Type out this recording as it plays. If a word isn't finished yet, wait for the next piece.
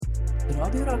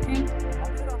Radio Rakel.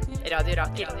 Radio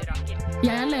Rakel.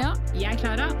 Jeg Leah. Jeg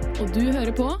Clara. Og du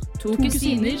hører på To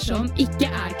kusiner som ikke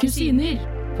er kusiner.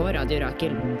 På Radio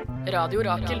Rakel. Radio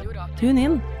Rakel. Tune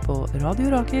inn på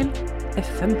Radio Rakel,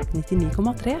 FM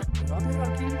 99,3. Radio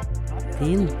Rakel.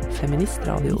 Din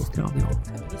feministradio.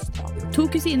 To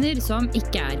kusiner som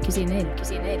ikke er kusiner.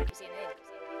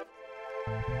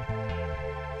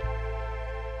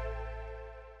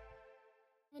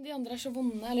 Men de andre er så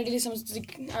vonde, eller de liksom de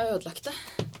er ødelagte.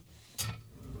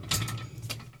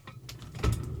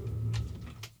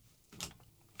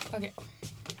 Ok.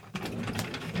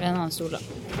 Ved en annen stol da.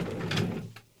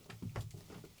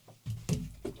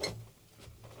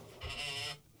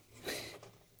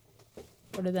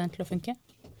 Får du den til å funke?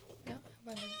 Ja,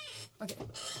 bare... Ok.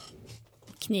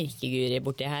 Knirkeguri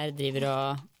borti her driver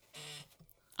og...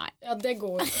 Nei. Ja, det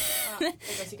går. Ja, det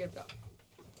går sikkert bra.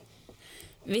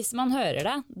 Hvis man hører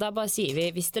det, da bare sier vi,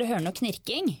 hvis dere hører noe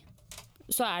knirking,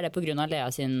 så er det på grunn av Leah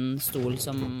sin stol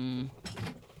som...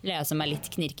 Leah som er litt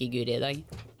knirkeguri i dag.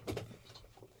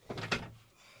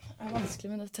 Det er vanskelig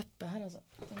med det teppet her, altså.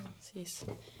 Det sies.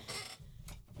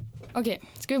 Ok,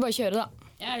 skal vi bare kjøre da?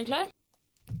 Ja, er du klar?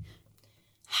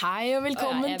 Hei og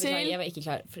velkommen til... Jeg var ikke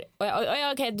klar.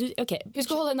 Ok.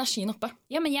 Husk å holde energien oppe.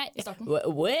 Ja, men jeg... I starten.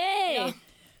 Ja.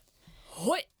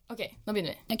 Hoi! Ok, nå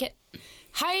begynner vi. Ok.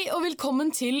 Hei og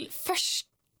velkommen til først...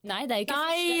 Nei, det er jo ikke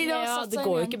Nei, første. det har Ja, satt det seg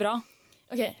går jo igjen. ikke bra.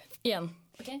 Ok, igjen.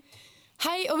 Ok.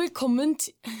 Hei og velkommen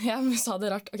til... Jeg sa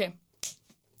det rart. Ok,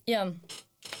 igjen.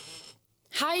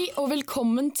 Hei og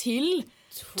velkommen til...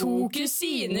 To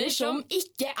kusiner som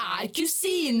ikke er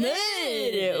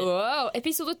kusiner! Wow,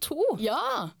 episode 2. Ja,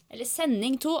 Eller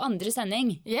sending 2, andre sending.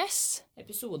 yes.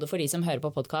 Episode for de som hører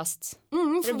på podcast.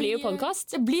 For det blir jo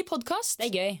podcast. Det blir podcast. Det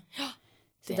er gøy.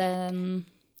 Så den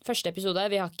første episode,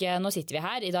 nå sitter vi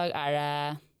her. I dag er det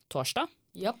torsdag.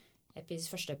 Ja.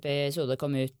 Første episode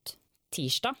kom ut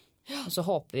tirsdag. Og så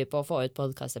håper vi på å få ut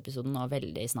podcast-episoden nå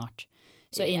veldig snart.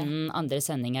 Så innen andre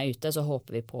sending er ute, så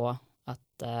håper vi på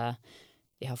at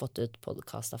vi har fått ut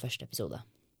podcast av første episode.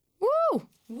 Woo!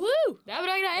 Woo! Det er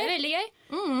bra Det greier. er veldig gøy.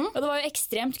 Og det var jo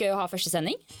ekstremt gøy å ha første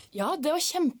sending. Ja, det var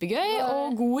kjempegøy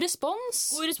og god respons.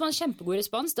 God respons, kjempegod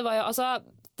respons. Det var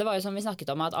jo som vi snakket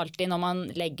om, at alltid når man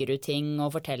legger ut ting og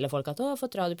forteller folk at å,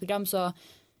 fått radioprogram, så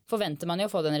forventer man jo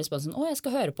å få den responsen, å, jeg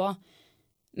skal høre på.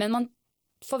 Men man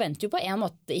forventer jo på en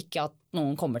måte ikke at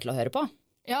noen kommer til å høre på.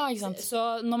 Ja, ikke sant? Så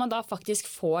når man da faktisk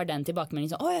får den tilbakemeldingen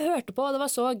sånn, å, jeg hørte på, det var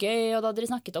så gøy, og da hadde dere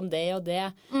snakket om det og det,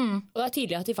 og det er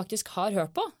tydelig at de faktisk har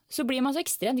hørt på, så blir man så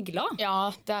ekstremt glad.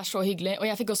 Ja, det er så hyggelig. Og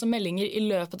jeg fikk også meldinger i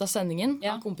løpet av sendingen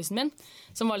av kompisen min,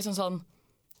 som var liksom sånn,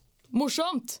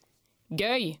 morsomt,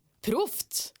 gøy,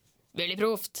 proft, veldig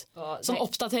proft, som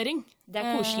oppdatering. Det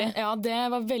er koselig. Ja, det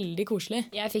var veldig koselig.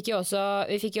 Vi fikk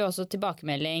jo også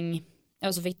tilbakemelding,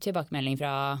 jeg også fikk tilbakemelding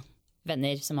fra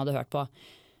venner som hadde hørt på.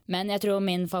 Men jeg tror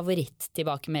min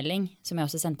favoritt-tilbakemelding, som jeg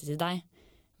også sendte til deg,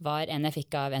 var en jeg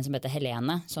fikk av en som heter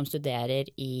Helene, som studerer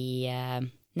i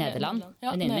Nederland.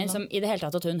 Ja, Venninnen min, som i det hele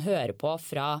tatt at hun hører på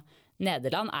fra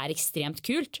Nederland er ekstremt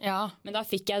kult. Ja. Men da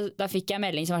fikk jeg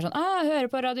melding som var sånn, hører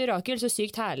på Radio Rakel, så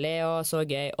sykt herlig og så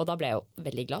gøy. Og da ble jeg jo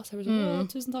veldig glad. Så jeg ble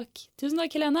sånn, tusen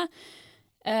takk Helene.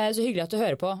 Så hyggelig at du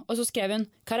hører på. Og så skrev hun,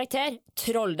 karakter,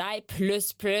 trolldeig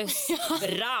pluss.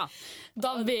 Bra!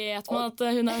 Da vet man at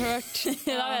hun har hørt.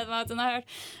 Da vet man at hun har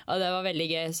hørt. Og det var veldig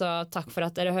gøy, så takk for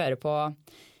at dere hører på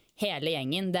hele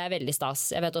gjengen. Det er veldig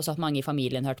stas. Jeg vet også at mange i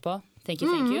familien hørte på. Thank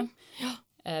you.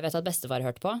 Jeg vet at bestefar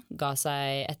hørte på. Ga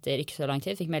seg etter ikke så lang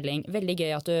tid. Fikk melding, veldig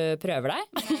gøy at du prøver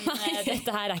deg. Men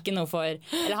dette her er ikke noe for...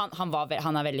 Eller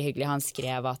han er veldig hyggelig. Han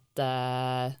skrev at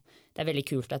det er veldig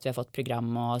kult at vi har fått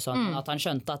program og sånn. At han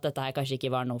skjønte at dette her kanskje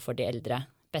ikke var noe for de eldre.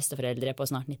 Besteforeldre på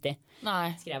snart 90,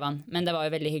 skrev han. Men det var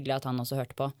jo veldig hyggelig at han også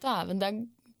hørte på. Dæven, det er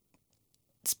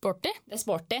sporty. Det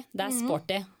er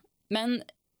sporty. Men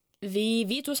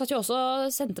vi to satt jo også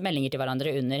og sendte meldinger til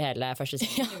hverandre under hele første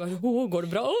sending. Går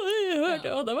det bra? Jeg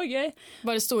hørte, det var gøy.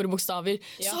 Bare store bokstaver.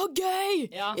 Ja. Så gøy!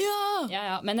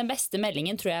 Ja. Men den beste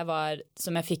meldingen tror jeg var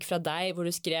som jeg fikk fra deg, hvor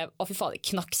du skrev, fy faen,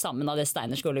 knakk sammen av det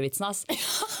Steiner skolevitsen, ass.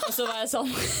 Og så var jeg sånn,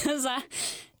 og så sa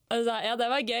jeg, ja, det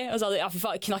var gøy. Og så sa du, ja, fy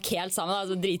faen, knakk helt sammen,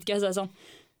 altså, dritgøy. Så jeg sånn,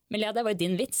 men Leah, det var jo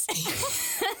din vits.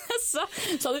 Så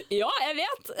sa du, ja, jeg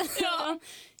vet.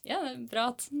 Ja, det er bra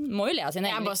at må jo Leah sin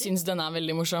egen. Jeg bare synes den er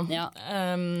veldig morsom. Ja.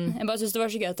 Jeg bare synes det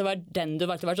var så gøy at det var den du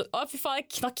valgte å være sånn, fy faen, jeg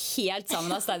knakk helt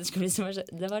sammen av Steinerskolen.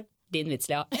 Det var din vits,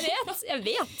 Leah. Jeg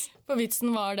vet. For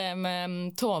vitsen var det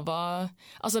med Tova,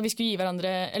 altså vi skulle gi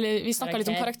hverandre, eller vi snakket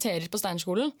litt om karakterer på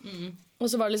Steinerskolen, og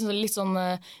så var det liksom litt sånn,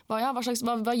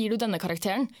 hva gir du denne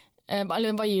karakteren?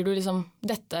 Eller hva gir du liksom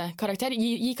dette karakter?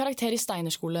 Gi karakter i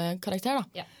Steinerskole-karakter da.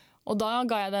 Ja. Og da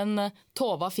ga jeg den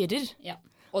Tova 4. Ja.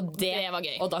 Og det var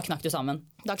gøy. Og da knakk du sammen.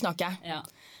 Da knakk jeg. Ja.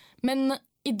 Men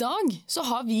i dag så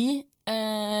har vi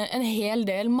en hel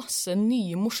del masse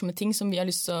nye morsomme ting som vi har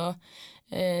lyst til å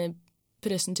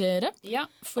presentere. Ja,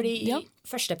 fordi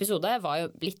første episode var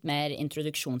jo litt mer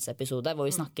introduksjonsepisode, hvor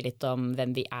vi snakker litt om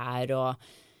hvem vi er, og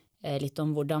litt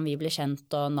om hvordan vi ble kjent,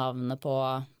 og navnet på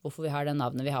hvorfor vi har det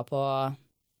navnet vi har på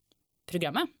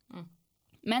programmet.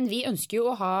 Men vi ønsker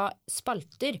jo å ha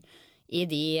spalter i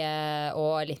de,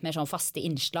 og litt mer sånn faste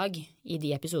innslag i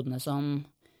de episodene som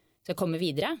skal komme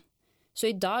videre. Så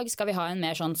i dag skal vi ha en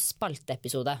mer sånn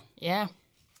spalteepisode. Ja.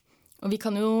 Og vi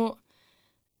kan jo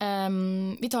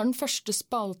vi tar den første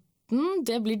spalten.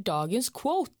 Det blir dagens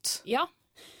quote. Ja.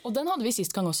 Og den hadde vi sist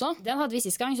gang også. Den hadde vi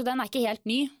sist gang, så den er ikke helt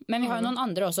ny. Men vi har jo noen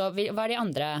andre også. Hva er de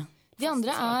andre? De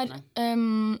andre er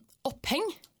oppheng.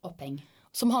 Oppheng.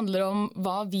 Som handler om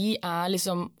hva vi er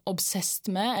liksom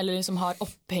obsessed med, eller liksom har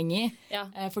oppheng i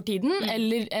for tiden.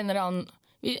 Eller en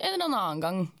eller annen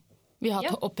gang vi har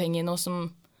hatt oppheng i noe som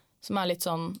er litt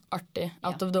sånn artig.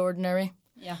 Out of the ordinary.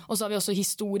 Ja. Og så har vi også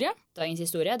historie. Dagens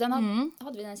historie. Den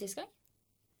hadde vi den sist gang?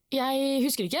 Jeg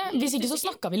husker ikke. Hvis ikke så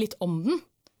snakket vi litt om den.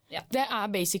 Ja. Det er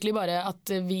basically bare at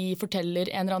vi forteller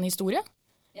en eller annen historie.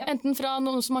 Ja. Enten fra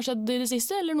noe som har skjedd i det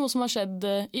siste, eller noe som har skjedd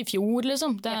i fjor,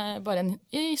 liksom. Det er bare en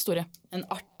historie. En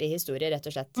artig historie, rett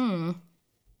og slett.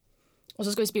 Og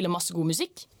så skal vi spille masse god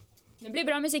musikk. Det blir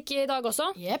bra musikk i dag også.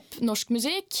 Jepp, norsk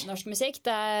musikk. Norsk musikk,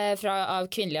 det er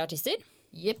av kvinnelige artister.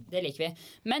 Yep. Det liker vi.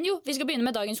 Men jo, vi skal begynne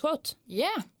med dagens quote.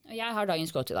 Yeah. Jeg har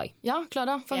dagens quote i dag. Ja,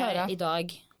 Clara, få høre. I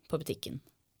dag på butikken,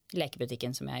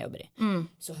 lekebutikken som jeg jobber i,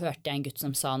 så hørte jeg en gutt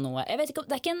som sa noe. Jeg vet ikke,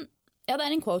 det er ikke en, ja, det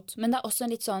er en quote, men det er også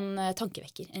en litt sånn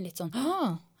tankevekker. En litt sånn,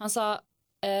 han sa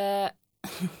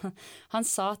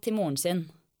han sa til moren sin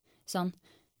sånn,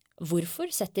 hvorfor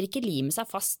setter ikke limet seg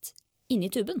fast inni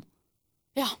tuben?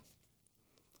 Ja.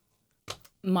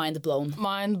 Mind blown.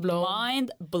 Mind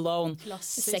blown.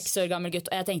 6 år gammel gutt.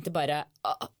 Og jeg tenkte bare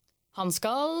han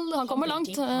kommer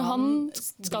langt. Han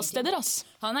skal steder, ass.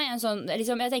 Han er en sånn,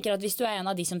 liksom, jeg tenker at hvis du er en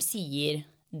av de som sier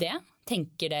det,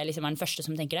 tenker det, liksom er den første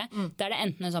som tenker det, da er det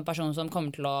enten en sånn person som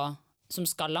kommer til å, som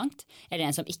skal langt, eller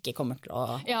en som ikke kommer til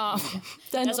å. Ja,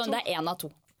 det er sånn, det er en av to.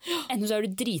 Enten så er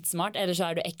du dritsmart, eller så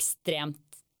er du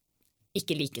ekstremt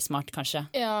ikke like smart, kanskje.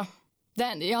 Ja,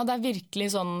 det er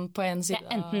virkelig sånn på en side. Det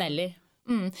er enten eller.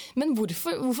 Men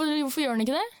hvorfor gjør den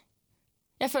ikke det?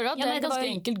 Jeg føler at det er et ganske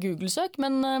enkelt Google-søk,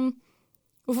 men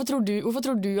hvorfor tror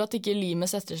du at ikke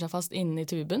limet setter seg fast inni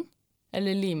tuben?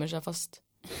 Eller limer seg fast?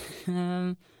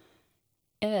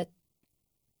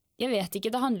 Jeg vet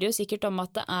ikke, det handler jo sikkert om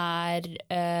at det er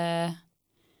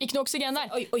ikke noe oksygen der.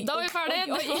 Da var vi ferdig.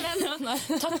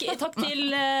 Takk til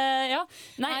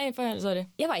Nei, sorry.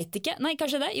 Jeg vet ikke. Nei,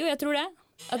 kanskje det. Jo, jeg tror det.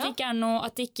 At det ikke er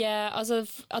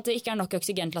nok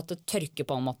oksygen til at det tørker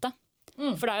på en måte.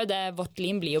 For det er jo det, vått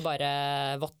lim blir jo bare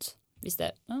vått. Hvis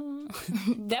det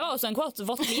det var også en quote.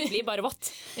 Vått lim blir bare vått.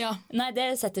 Ja. Nei,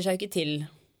 det setter seg jo ikke til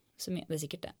så mye. Det er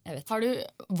sikkert det, jeg vet. Har du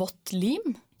vått lim?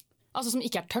 Altså som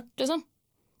ikke er tørt, liksom?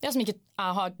 Ja, som ikke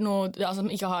har noe, altså,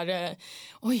 som ikke har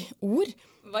ord.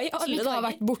 Hva i alle dager? Som ikke har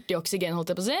vært borti oksygen,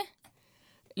 holdt jeg på å si.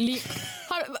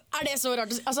 Er det så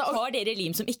rart? Altså, har dere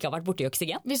lim som ikke har vært borti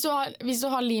oksygen? Hvis du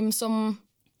har lim som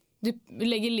du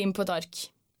legger lim på et ark.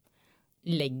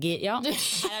 Ja, her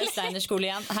er det Steinerskole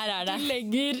igjen. Her er det. Du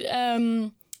legger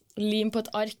lim på et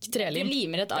ark, trelim. Du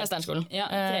limer et ark. Det er Steinerskolen. Ja,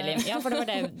 trelim. Ja, for det var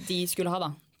det de skulle ha da.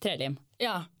 Trelim.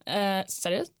 Ja,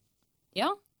 seriøst? Ja.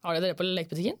 Har dere det på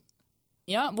lekebutikken?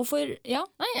 Ja, hvorfor? Ja.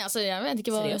 Nei, altså, jeg vet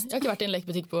ikke hva. Seriøst? Jeg har ikke vært i en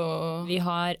lekebutikk på. Vi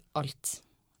har alt.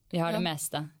 Vi har det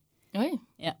meste. Oi,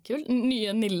 kul. Nye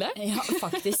Nille. Ja,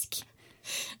 faktisk.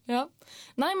 Ja.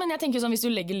 Nei, men jeg tenker sånn, hvis du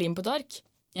legger lim på et ark,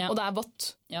 og det er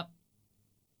vått,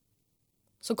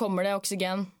 så kommer det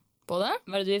oksygen på det.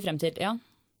 Hva er det du vil frem til? Ja.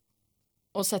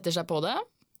 Og setter seg på det.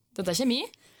 Dette er kjemi.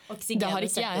 Oksygenet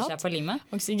setter seg på limet.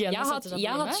 Jeg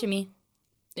har hatt kjemi.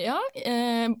 Ja,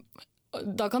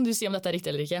 da kan du si om dette er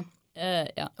riktig eller ikke.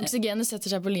 Oksygenet setter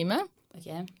seg på limet.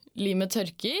 Okay. Limet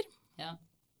tørker. Ja.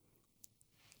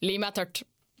 Limet er tørt.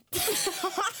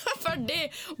 Ferdig!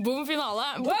 Boom finale.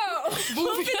 Wow!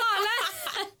 Boom finale!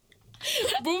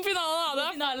 Boom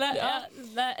finale,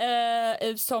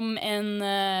 som en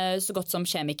så godt som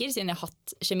kjemiker, siden jeg har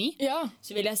hatt kjemi,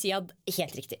 så vil jeg si at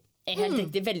helt riktig. Helt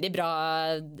riktig. Veldig bra,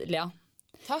 Leah.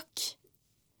 Takk.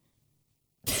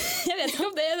 Jeg vet ikke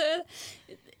om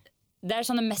det er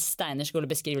sånne mest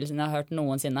Steinerskole-beskrivelsen jeg har hørt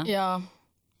noensinne. Ja.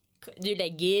 Du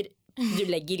legger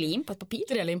lim på et papir.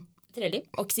 Trelim.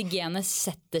 Oksygenet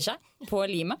setter seg på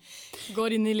limet. Går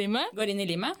inn i limet.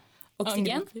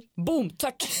 oksygen. Boom,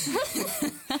 tørt.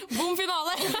 Boom,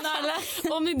 finale.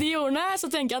 Og med de ordene så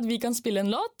tenker jeg at vi kan spille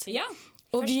en låt. Ja,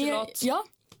 Og første låt. Ja,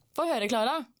 få høre,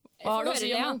 Clara. Hva har du å si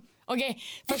Leah. om den? Ok,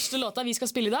 første låta vi skal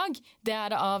spille i dag, det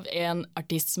er av en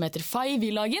artist som heter Fay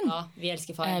Villagen. Ja, vi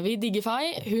elsker Fay. Vi digger Fay.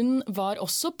 Hun var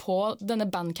også på denne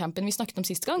bandcampen vi snakket om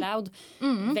sist gang. Loud.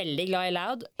 Veldig glad i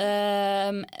Loud.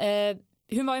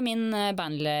 Hun var jo min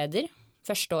bandleder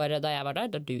første året da jeg var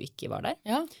der, da du ikke var der.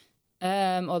 Ja.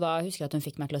 Og da husker jeg at hun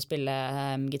fikk meg til å spille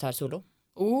gitarsolo.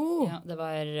 Ja, det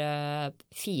var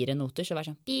 4 noter, så det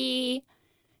var sånn bi,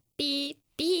 bi,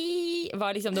 bi. Det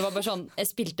var bare sånn, jeg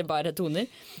spilte bare toner.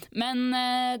 Men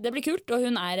det blir kult, og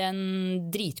hun er en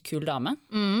dritkul dame.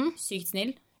 Sykt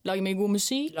snill. Lager mye god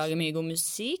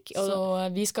musikk. Og så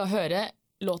vi skal høre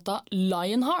låta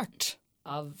Lionheart.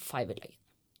 Av Fay Villagen.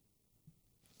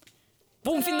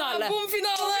 Boom, finale!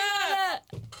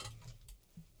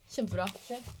 Kjempebra.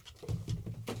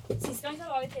 Sist gang så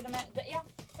var vi til og med ja,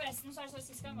 forresten så er det så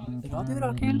sist gang var vi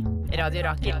Radio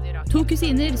Rakel. To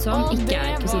kusiner som ikke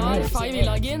er Og kusiner. det var Fay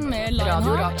Villagen med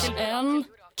Lionheart. En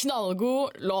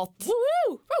knallgod låt.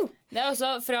 Det er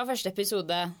også fra første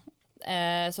episode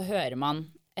så hører man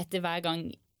etter hver gang.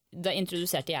 Da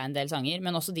introduserte jeg en del sanger,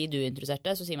 men også de du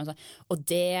introduserte, så sier man sånn, og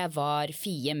det var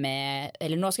Fie med,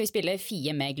 eller nå skal vi spille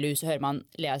Fie med glu, så hører man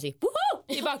Leah si, woho!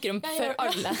 I bakgrunnen for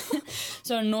alle.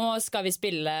 Så nå skal vi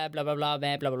spille bla bla bla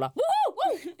med bla bla bla. Woho!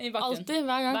 I bakgrunnen. Alltid,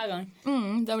 hver gang.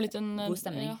 Det har blitt en God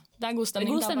stemning. Ja, det er god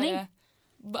stemning. Det er god stemning.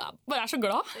 Bare er så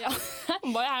glad. Ja.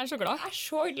 Bare er så glad. Jeg er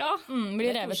så glad. Blir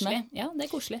Det er revet koselig. med. Ja, det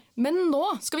er koselig. Men nå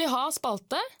skal vi ha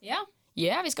spalte. Ja.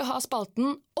 Ja, vi skal ha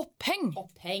spalten Oppheng.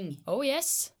 Oppheng. Oh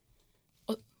yes.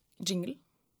 Og jingle.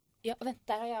 Ja, vent,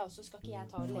 der har jeg også. Skal ikke jeg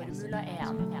ta og lese? Formula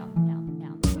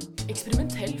 1.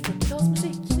 Eksperimentell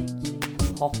 40-tallsmusikk.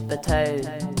 Hoppetau.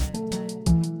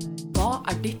 Hva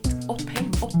er ditt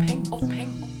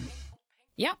oppheng?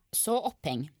 Ja, så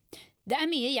oppheng. Det er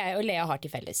mye jeg og Leah har til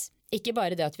felles. Ikke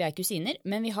bare det at vi er kusiner,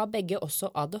 men vi har begge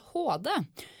også ADHD.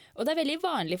 Og det er veldig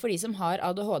vanlig for de som har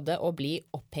ADHD å bli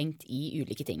opphengt i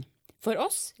ulike ting. For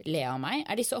oss, Leah og meg,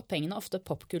 er disse opphengene ofte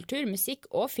popkultur, musikk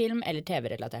og film- eller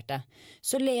TV-relaterte.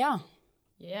 Så Leah,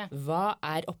 hva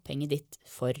er opphenget ditt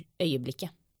for øyeblikket?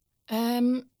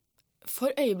 For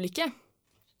øyeblikket?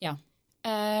 Ja.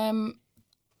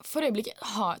 For øyeblikket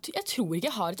jeg tror ikke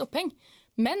jeg har et oppheng,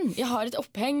 men jeg har et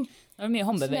oppheng. Det var mye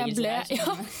håndbevegelser der.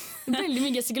 Ja, veldig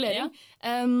mye gestikulering.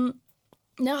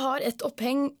 Jeg har et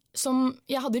oppheng som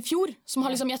jeg hadde i fjor, som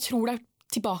har jeg tror det er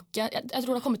tilbake, jeg tror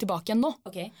det har kommet tilbake igjen nå.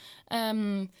 Okay.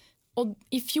 Og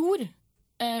i fjor,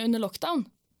 under lockdown,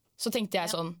 så tenkte jeg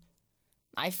sånn,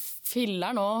 nei,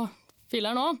 filler nå.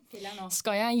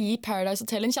 Skal jeg gi Paradise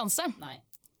Hotel en sjanse? Nei.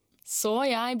 Så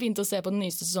jeg begynte å se på den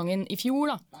nyeste sesongen i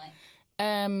fjor da.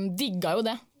 Digga jo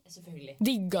det. Selvfølgelig.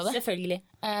 Digga det. Selvfølgelig.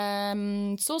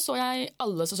 Så jeg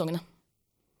alle sesongene.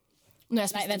 Når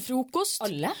jeg spiste frokost.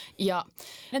 Alle? Ja.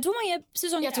 Men hvor mange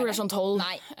sesonger jeg tror det er sånn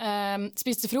 12.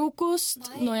 Spiste frokost,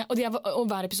 og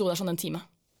hver episode er sånn en time.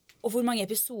 Og hvor mange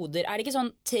episoder? Er det ikke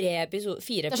sånn 3 episoder,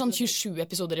 4 episoder? Det er sånn 27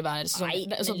 episoder i hver sesong. Nei,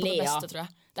 det er sånn på det beste, tror jeg.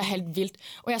 Det er helt vilt.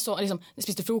 Og jeg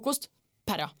spiste frokost,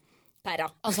 Perra.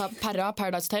 Altså Perra,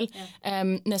 Paradise Hotel.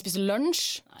 Når jeg spiste lunsj,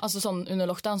 altså sånn under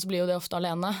lockdown, så blir jo det ofte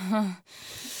alene.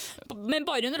 Men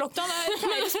bare under lockdown?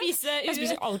 Jeg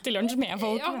spiser alltid lunsj med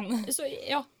folk.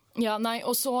 Ja, nei,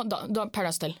 og så da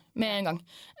Paradise Hotel, med en gang.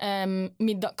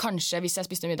 Middag, kanskje, hvis jeg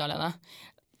spiste middag alene.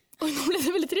 Oi, nå ble det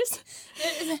veldig trist.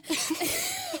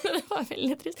 Det var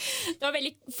veldig trist. Det var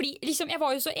veldig, fordi jeg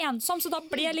var jo så ensom, så da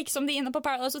ble de inne på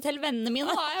Paradise Hotel vennene mine.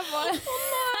 Jeg var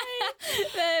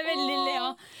veldig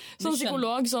Leah. Sånn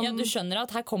psykolog, sånn... Ja, du skjønner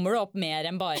at her kommer det opp mer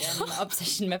enn bare en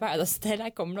obsession med Paradise Hotel.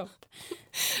 Her kommer det opp.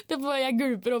 Det er bare, jeg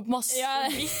gulper opp masse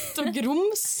hvitt og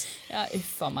grums. Ja,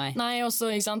 uffa meg. Nei, også,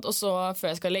 ikke sant? Og så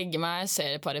før jeg skal legge meg,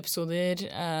 ser et par episoder.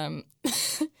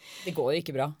 Det går jo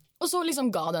ikke bra. Og så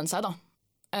ga den seg da.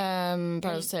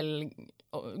 Paradise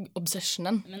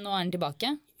Hotel-obsessionen. Men nå er den tilbake?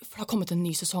 For det har kommet en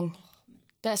ny sesong.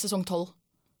 Det er sesong 12.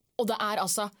 Og det er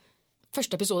altså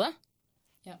første episode.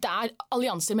 Ja. Det er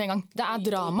allianser med en gang. Det er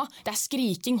drama. Det er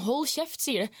skriking. Hold kjeft,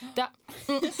 sier det.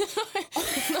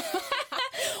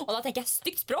 Og da tenker jeg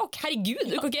stygt språk. Herregud,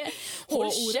 du kan ikke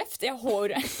hold kjeft.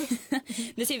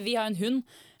 Det sier vi har en hund,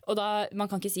 og da man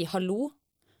kan ikke si hallo,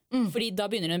 fordi da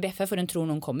begynner hun å bjeffe, for hun tror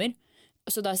noen kommer.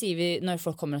 Så da sier vi, når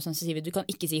folk kommer og sånn, så sier vi, du kan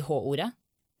ikke si H-ordet.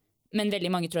 Men veldig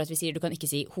mange tror at vi sier, du kan ikke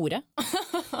si hore.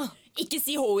 Ikke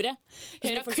si H-ordet.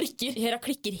 Høra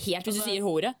klikker helt hvis du sier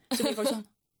H-ordet. Så blir folk sånn,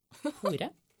 hore?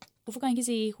 Hvorfor kan jeg ikke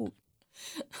si ho?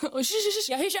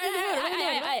 Ja, hysj,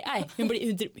 hun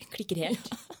klikker helt.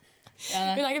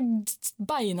 Hun er ikke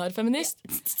beinhard feminist.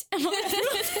 Jeg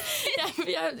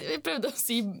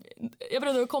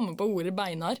prøvde å komme på ordet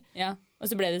beinhard. Ja, og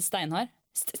så ble det steinhard.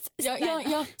 Ja.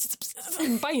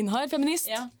 Beinhard feminist.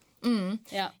 Ja.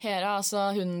 Ja. Hera, altså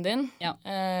hunden din. Ja.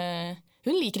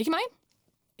 Hun liker ikke meg.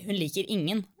 Hun liker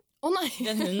ingen. Nei.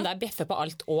 Den hunden der bjeffer på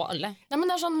alt og alle. Nei, men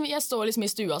det er sånn, jeg står liksom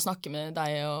i stua og snakker med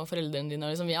deg og foreldrene dine,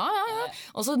 og liksom, ja.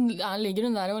 Og så ligger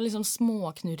hun der og liksom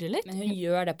småknurrer litt. Men hun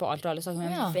gjør det på alt og alle, så hun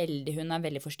er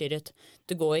veldig forstyrret.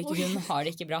 Det går ikke, hun har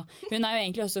det ikke bra. Hun er jo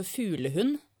egentlig også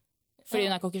fuglehund, fordi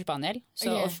hun er cocker spaniel.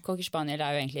 Så cocker spaniel er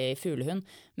jo egentlig fuglehund.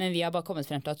 Men vi har bare kommet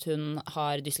frem til at hun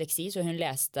har dysleksi, så hun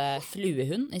leste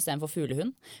fluehund i stedet for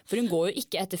fuglehund. For hun går jo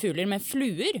ikke etter fugler, men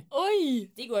fluer. Oi!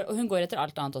 Og hun går etter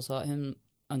alt annet også. Hun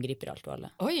angriper alt og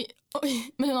alle. Oi,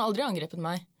 men hun har aldri angrepet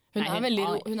meg. Hun er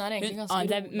egentlig ganske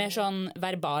det er mer sånn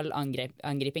verbal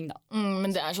angriping da.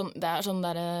 Men det er sånn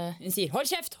der... Hun sier, hold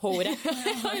kjeft, håret!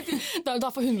 Da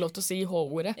får hun lov til å si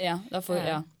håret. Ja,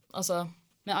 Altså...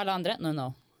 Men alle andre,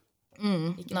 no.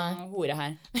 Ikke noe hore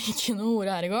her. Ikke noe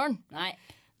hore her i gården. Nei,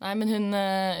 men hun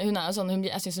er jo sånn,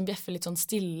 jeg synes hun bjeffer litt sånn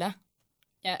stille.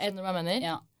 Skjønner du hva jeg mener?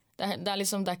 Ja. Det er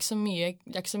ikke så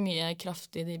mye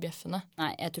kraft i de bjeffene.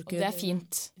 Nei, jeg tror ikke det er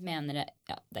fint. Mener det.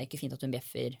 Ja, det er ikke fint at hun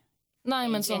bjeffer. Nei,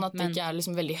 men sånn at det ikke er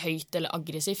liksom veldig høyt eller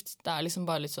aggressivt. Det er liksom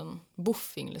bare litt sånn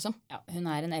buffing, liksom. Ja, hun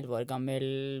er en 11 år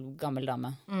gammel dame,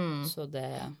 så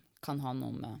det kan ha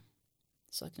noe med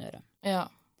saken å gjøre. Ja,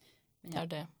 det er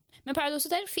det. Men Paradise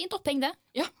Hotel, fint oppheng det.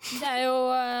 Ja. Det er jo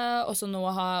også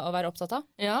noe å være opptatt av.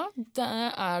 Ja, det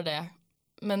er det.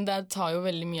 Men det tar jo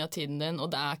veldig mye av tiden din,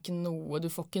 og det er ikke noe, du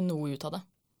får ikke noe ut av det.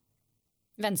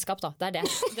 Vennskap da, det er det.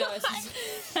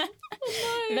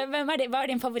 Hva er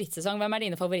din favorittsesong? Hvem er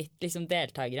dine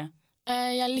favoritt-deltakere?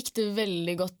 Jeg likte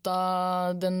veldig godt da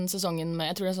den sesongen med,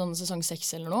 jeg tror det er sånn sesong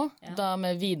 6 eller noe, da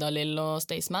med Vidar-Lill og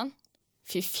Staysman.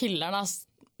 Fy filleren, ass.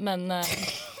 Men...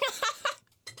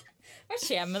 Hva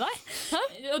skjer med deg?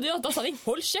 Og da sa de,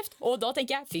 hold kjeft, og da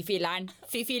tenker jeg, fy filleren.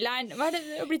 Hva er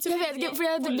det blitt så... Jeg vet ikke, for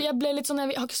jeg ble litt sånn,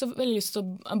 jeg har ikke så veldig lyst til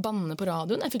å banne på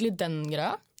radioen. Jeg fikk litt den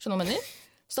greia, skjønner du hva jeg mener?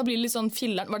 Så da blir det litt sånn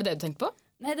filleren. Var det det du tenkte på?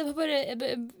 Nei, det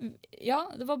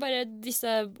var bare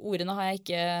disse ordene har jeg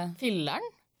ikke... Filleren?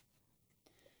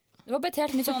 Det var bare et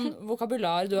helt nytt sånn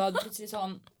vokabular, du hadde plutselig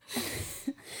sånn...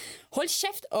 Hold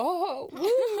kjeft,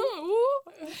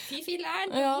 fy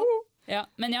filleren. Ja. Ja,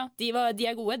 men ja, de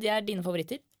er gode, de er dine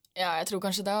favoritter. Ja, jeg tror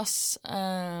kanskje det, ass.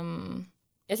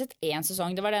 Jeg har sett en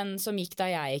sesong, det var den som gikk da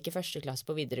jeg gikk i første klasse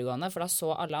på videregående, for da så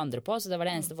alle andre på, så det var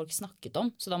det eneste folk snakket om,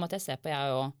 så da måtte jeg se på jeg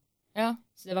også. Ja.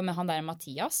 Så det var med han der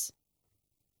Mathias.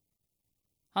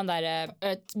 Han der...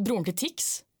 broren til Tix?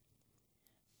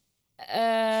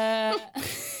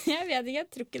 Jeg vet ikke, jeg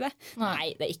tror ikke det.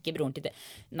 Nei, det er ikke broren til det.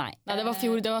 Nei, det var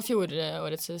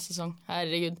fjorårets sesong.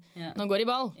 Herregud, nå går det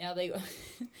i ball. Ja, det går.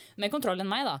 Med kontroll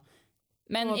enn meg da.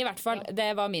 Men i hvert fall,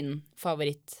 det var min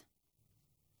favoritt.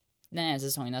 Den ene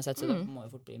sesongen jeg har sett, så det må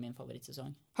jo fort bli min favorittsesong.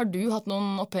 Har du hatt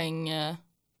noen oppheng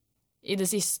i det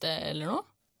siste, eller noe?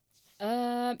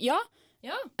 Ja.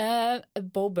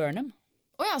 Bo Burnham.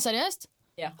 Åja, seriøst?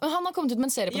 Ja. Han har kommet ut med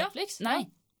en serie på Netflix? Nei,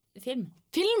 film.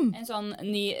 En sånn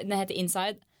ny, den heter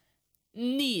Inside.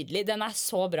 Nydelig, den er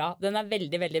så bra. Den er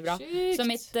veldig, veldig bra. Sykt. Så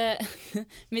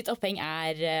mitt oppheng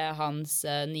er hans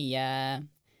nye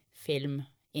film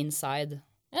Inside.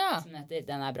 Ja. Som heter,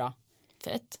 den er bra.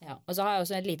 Fett. Ja. Og så har jeg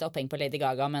også et lite oppheng på Lady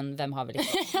Gaga, men hvem har vel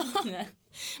ikke?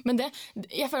 Men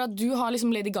jeg føler at du har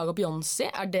liksom Lady Gaga og Beyoncé.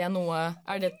 Er det noe?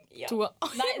 Er det to?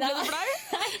 Nei, ble du flau?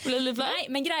 Ble du litt flau? Nei,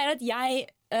 men greia er at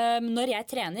jeg når jeg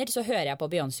trener, så hører jeg på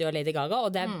Beyoncé og Lady Gaga,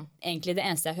 og det er egentlig det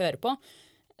eneste jeg hører på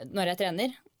når jeg trener.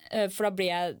 For da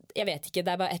blir jeg vet ikke, det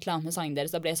er bare et eller annet med sangen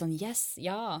deres, da blir jeg sånn, yes,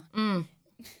 ja.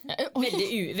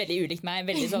 Veldig ulikt meg,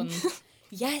 veldig sånn,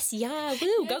 yes, ja,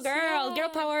 woo, go girl,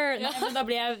 girl power. Nei, men da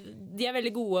blir de er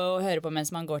veldig gode å høre på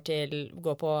mens man går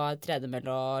på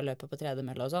tredemølle og løper på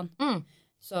tredemølle og sånn.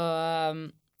 Så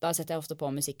da setter jeg ofte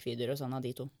på musikkvideoer og sånn av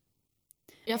de to.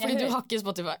 Ja, fordi du har ikke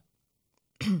Spotify.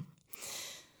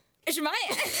 Ikke meg?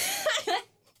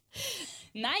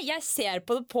 Nei, jeg ser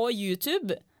på det på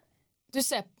YouTube. Du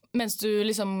ser mens du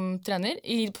liksom trener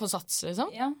på sats, liksom?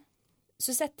 Ja.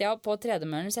 Så setter jeg opp på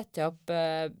tredemøllen, setter jeg opp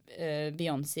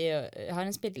Beyoncé. Jeg har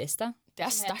en spilleliste. Det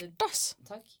er sterkt, ass.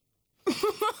 Takk.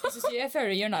 Jeg føler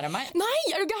du gjør narr av meg. Nei,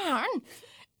 er du gæren?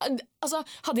 Altså,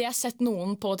 hadde jeg sett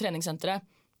noen på treningssenteret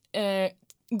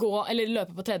gå eller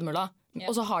løpe på tredemølla,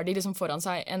 og så har de liksom foran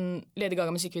seg en Lady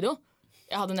Gaga musikkvideo,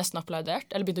 jeg hadde nesten applaudert,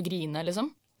 eller begynt å grine,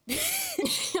 liksom.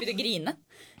 Begynt å grine?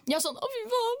 Ja, sånn, å fy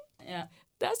faen. Ja.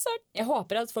 Det er sørt. Jeg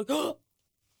håper at folk...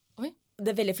 Oi. Det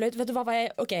er veldig fløyt. Vet du hva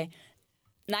jeg... Ok.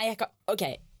 Nei, jeg kan... Ok.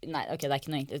 Nei, ok, det er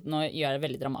ikke noe egentlig. Nå gjør jeg det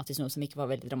veldig dramatisk, noe som ikke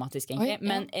var veldig dramatisk egentlig. Oi, ja.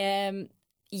 Men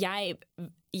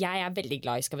jeg er veldig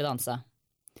glad i Skal vi danse.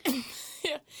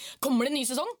 Kommer det en ny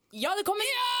sesong? Ja, det kommer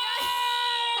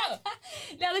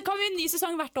Ja, det kommer en ny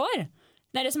sesong hvert år.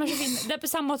 Det er det som er så fint. Det er på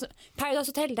samme måte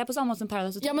Paradise Hotel, det er på samme måte som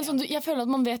Paradise Hotel. Ja, men sånn, jeg føler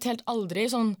at man vet helt aldri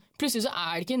sånn, plutselig så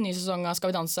er det ikke en ny sesong av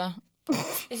Skal vi danse.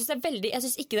 Jeg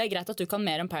synes ikke det er greit at du kan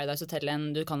mer om Paradise Hotel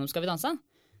enn du kan om Skal vi danse.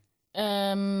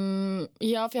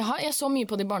 Ja, for jeg så mye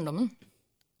på det i barndommen.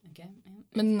 Okay, ja.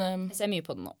 Men jeg ser mye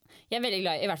på det nå. Jeg er veldig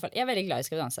glad i hvert fall. Jeg er veldig glad i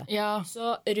Skal vi danse. ja.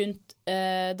 Så rundt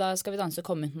da Skal vi danse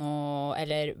kom ut nå,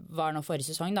 eller var nå forrige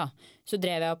sesong da, så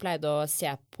drev jeg og pleide å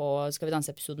se på Skal vi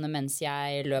danse-episodene mens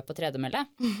jeg løp på tredemølle.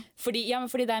 Fordi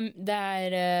det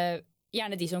er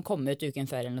gjerne de som kom ut uken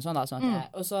før eller noe sånt da, sånn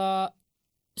at og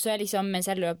så jeg liksom,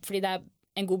 mens jeg løp, fordi det er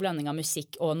en god blanding av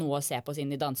musikk og noe å se på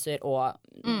siden de danser og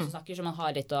noen som snakker, så man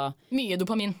har litt å Mye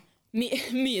dopamin.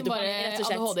 Mye Bare rett og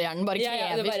slett. ADHD-hjernen bare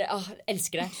krever.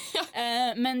 Elsker det.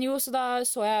 Men jo, så da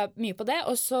så jeg mye på det.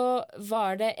 Og så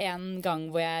var det en gang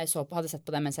hvor jeg hadde sett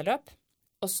på det mens jeg løp.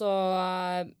 Og så,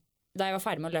 da jeg var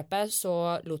ferdig med å løpe, så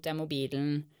lot jeg mobilen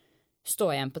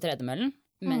stå igjen på tredemøllen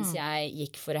mens jeg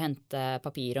gikk for å hente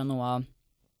papir og noe å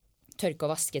tørke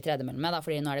og vaske tredemøllen med, da,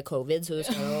 fordi nå er det covid, så du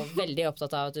skal jo veldig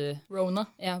opptatt av at du Rona.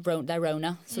 Ja, det er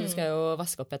Rona, så du skal jo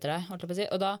vaske opp etter deg, holdt jeg på å si.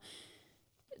 Og da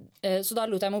så da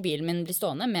lot jeg mobilen min bli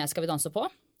stående med Skal vi danse på.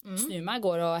 Snur meg,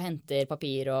 går og henter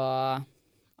papir og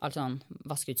alt sånn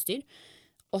vaskeutstyr.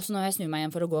 Og så når jeg snur meg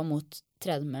igjen for å gå mot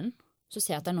tredemøllen, så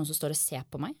ser jeg at det er noen som står og ser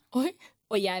på meg. Oi.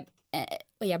 Og jeg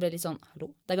ble litt sånn,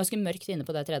 hallo? Det er ganske mørkt inne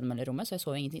på det tredemøllerommet, så jeg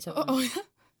så ingenting. Så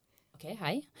ok,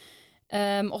 hei.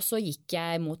 Og så gikk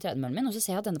jeg mot tredemøllen min, og så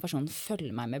ser jeg at denne personen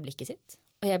følger meg med blikket sitt.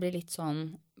 Og jeg blir litt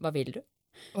sånn, hva vil du?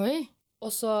 Oi. Og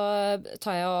så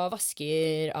tar jeg og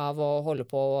vasker av og holder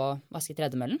på å vaske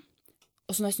tredemøllen.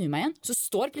 Og så når jeg snur meg igjen, så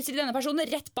står plutselig denne personen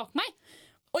rett bak meg.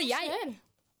 Og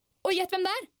gjett hvem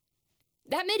det er?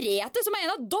 Det er Merete, som er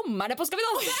en av dommerne på Skal vi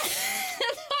danse.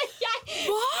 Jeg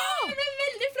ble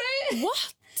veldig flau.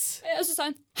 What? Og så sa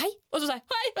hun hei, og så sa jeg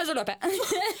hei, og så løp jeg.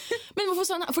 Men hvorfor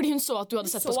sa hun? Fordi hun så at du hadde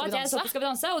sett på Skal vi danse? Så at jeg så på Skal vi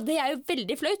danse, og det er jo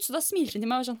veldig flaut. Så da smilte hun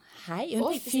til meg og var sånn hei. Hun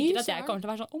tenkte sikkert at jeg kommer til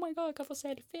å være sånn oh my god, jeg kan få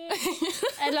selfie.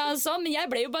 Eller sånn, men jeg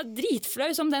ble jo bare dritflau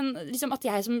som den, liksom, at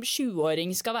jeg som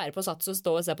 20-åring skal være på Sats og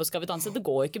stå og se på Skal vi danse. Det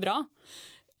går jo ikke bra.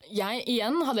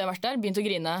 Hadde jeg vært der, begynt å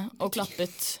grine og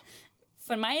klappet.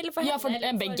 For meg eller for henne?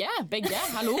 Ja, for begge.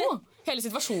 Hallo. Hele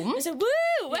situasjonen. Så,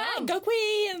 woo, go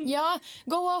queen! Ja,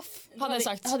 go off, hadde jeg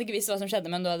sagt. Jeg hadde ikke visst hva som skjedde,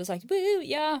 men du hadde sagt woo,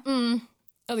 ja.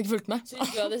 Jeg hadde ikke fulgt med. Så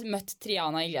hvis du hadde møtt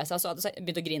Triana Iglesias, så hadde du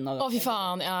begynt å grine. Å, fy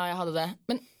faen, ja, jeg hadde det.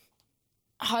 Men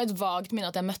jeg har et vagt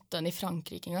minne at jeg møtte henne i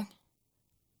Frankrike en gang.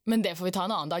 Men det får vi ta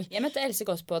en annen dag. Jeg møtte Else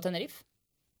Kåss på Tenerife.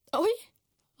 Oi!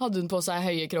 Hadde hun på seg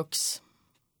høye crocs?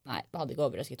 Nei, det hadde ikke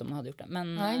overrasket om hun hadde gjort det.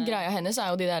 Men nei, greia hennes er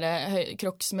jo de der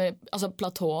crocs med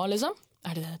platå, liksom.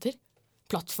 Er det det heter?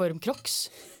 Plattform-crocs?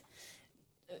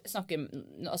 Du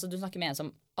snakker med en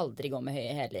som aldri går med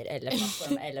høye hæler eller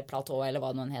plattform eller platå eller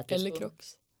hva noen heter. Eller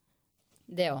crocs.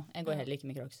 Det òg. Jeg går heller ikke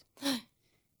med crocs.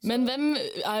 Men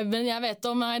jeg vet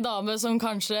om ei dame som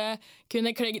kanskje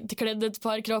kunne kledd et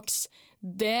par crocs.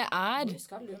 Det er Hvor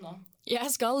skal du nå? Jeg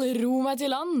skal ro meg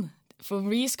til land, for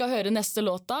vi skal høre neste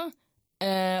låta.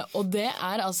 Og det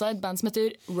er altså et band som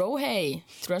heter Rohay.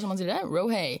 Tror jeg som man sier det?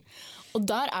 Rohay. Og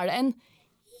der er det en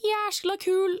jæskla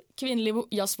kul kvinnelig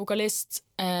jazzvokalist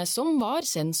som var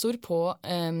sensor på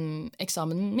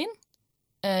eksamen min.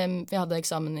 Vi hadde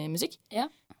eksamen i musikk. Ja.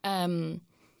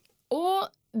 Og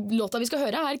låta vi skal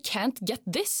høre er Can't Get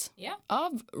This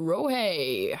av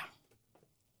Rohay.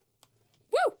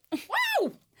 Wow! Wow!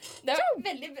 Det var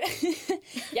veldig bra.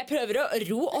 Jeg prøver å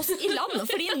ro oss i land,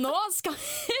 fordi nå skal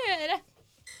vi høre.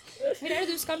 Hvor er det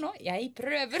du skal nå? Jeg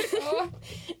prøver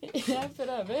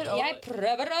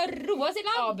å roe oss i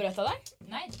land. Avbrøt jeg deg?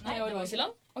 Nei, å roe oss i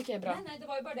land? Ok, bra. Nei, det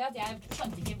var jo bare det at jeg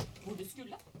skjønte ikke hvor du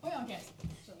skulle.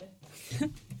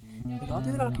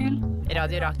 Radio Rakel.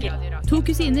 Radio Rakel. To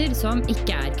kusiner som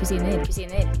ikke er kusiner.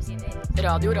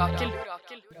 Radio Rakel.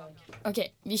 Ok,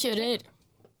 vi kjører.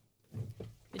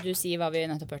 Vil du si hva vi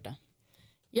nettopp hørte?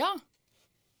 Ja.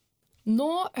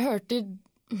 Nå hørte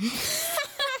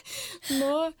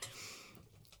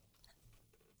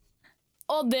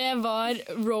Og det var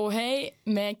Rohay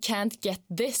med Can't Get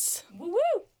This.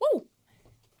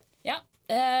 Ja.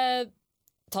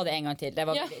 Ta det en gang til. Det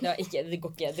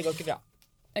går ikke bra.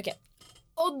 Ok.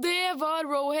 Og det var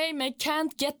Rohay med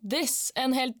Can't Get This.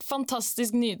 En helt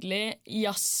fantastisk nydelig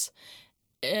jazz-låt.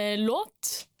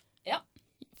 Ja.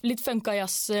 Litt funka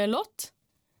jazz-låt.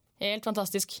 Helt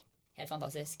fantastisk.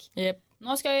 Yep.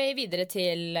 Nå skal vi videre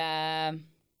til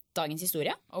dagens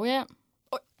historie. Oh yeah.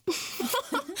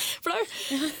 Flau.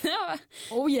 Ja.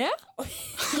 Oh yeah?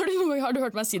 Har du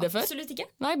hørt meg si det før? Absolutt ikke.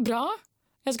 Nei, bra.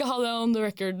 Jeg skal ha det on the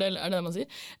record, eller er det man sier?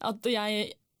 At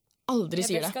jeg aldri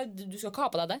sier det. Du skal ikke ha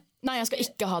på deg det? Nei, jeg skal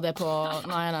ikke ha det på...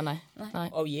 Nei.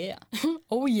 Oh yeah.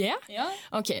 Oh yeah? Ja.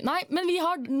 Ok, nei, men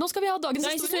nå skal vi ha dagens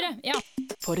historie. Ja.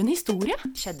 For en historie!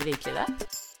 Skjedde virkelig det?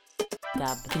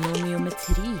 Dab.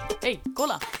 Gnomiometri. Hei,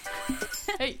 cola.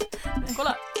 Hei,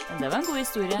 cola. Det var en god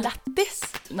historie. Lættis.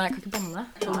 Nei, jeg kan ikke banne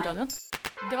på radioen.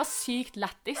 Det var sykt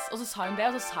lættis, og så sa hun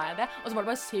det, og så sa jeg det, og så var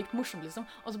det bare sykt morsomt, liksom.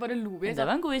 Og så bare lo vi. Det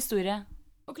var en god historie.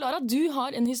 Og Clara, du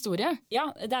har en historie. Ja,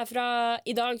 det er fra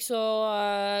i dag, så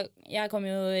jeg kom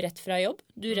jo rett fra jobb.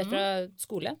 Du rett fra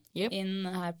skole, inn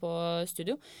her på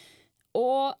studio.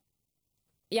 Og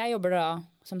jeg jobber da,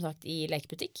 som sagt, i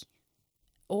lekebutikk.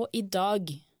 Og i dag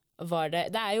var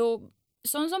det er jo,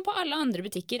 sånn som på alle andre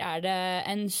butikker, er det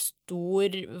en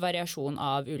stor variasjon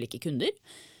av ulike kunder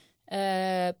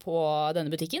på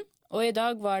denne butikken. Og i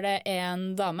dag var det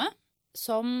en dame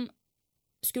som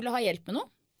skulle ha hjelp med noe.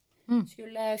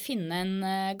 Skulle finne en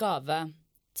gave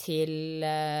til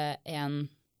en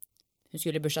hun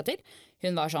skulle bursdag til.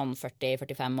 Hun var sånn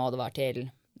 40-45, og det var til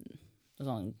noe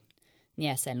sånn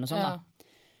niese eller noe sånt da.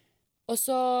 Og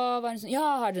så var hun sånn, ja,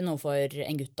 har dere noe for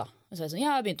en gutt da? Og så var jeg sånn,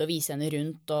 ja, jeg begynte å vise henne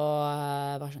rundt,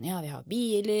 og var sånn, ja, vi har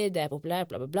biler, det er populært,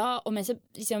 bla bla bla. Og mens jeg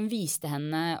liksom viste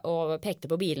henne og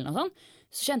pekte på bilen og sånn,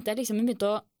 så kjente jeg liksom hun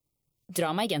begynte å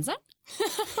dra meg i genseren.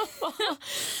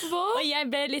 Hva? Og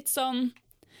jeg ble litt sånn,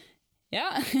 ja,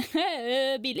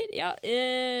 biler, ja,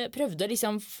 prøvde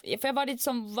liksom, for jeg var litt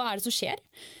sånn, hva er det som skjer?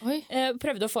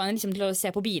 Prøvde å få henne liksom til å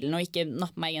se på bilen og ikke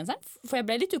nappe meg i genseren, for jeg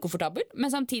ble litt ukomfortabel,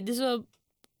 men samtidig så,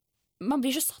 man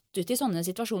blir så satt ut i sånne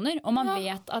situasjoner, og man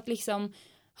vet at liksom,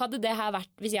 hadde det her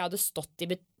vært, hvis jeg hadde stått i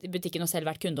butikken og selv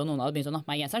vært kunde, og noen hadde begynt å nappe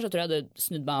meg i genseren, så tror jeg jeg hadde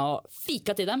snudd meg og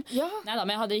fika til dem. Ja. Nei da,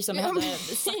 men jeg hadde liksom, jeg hadde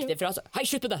sagt ifra, så, hei,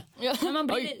 slutt med det! Ja. Men man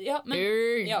blir,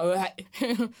 hei.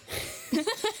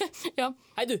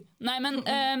 Hei du. Nei,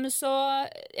 men så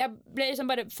jeg ble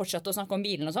liksom bare fortsatt å snakke om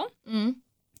bilen og sånn.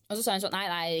 Og så sa hun sånn,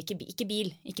 nei, ikke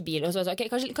bil. Og så sa jeg,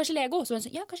 ok, kanskje Lego? Så hun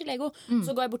sånn, ja, kanskje Lego.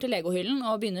 Så går jeg bort til Lego-hyllen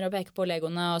og begynner å peke på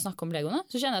Legoene og snakke om Legoene.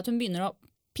 Så kjenner jeg at hun begynner å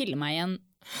pille meg igjen.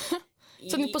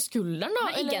 Sånn på skulderen da?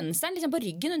 Nei, i genseren, liksom på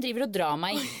ryggen. Hun driver og drar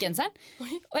meg i genseren.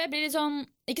 Og jeg blir litt sånn,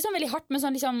 ikke sånn veldig hardt, men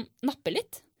sånn liksom nappe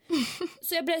litt.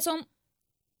 Så jeg ble sånn,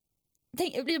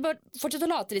 jeg ble bare fortsatt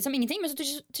å late litt som ingenting, men så til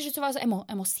slutt så var jeg sånn,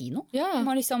 jeg må si noe. Ja. Jeg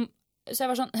må liksom, så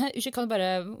jeg var sånn, unnskyld, kan du bare,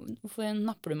 hvorfor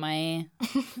napper du meg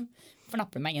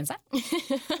i genseren?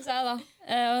 Så sa jeg da,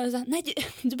 og sa, nei,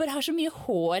 du bare har så mye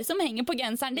hår som henger på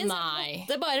genseren din, nei.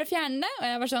 Så det er bare å fjerne det. Og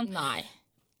jeg var sånn, nei.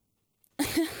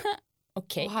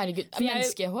 Ok. Herregud,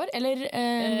 menneskehår eller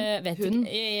hund?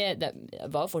 Det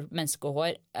var for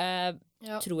menneskehår,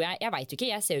 tror jeg. Jeg vet jo ikke,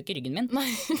 jeg ser jo ikke ryggen min.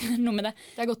 Noe med det.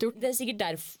 Det er godt gjort. Det er sikkert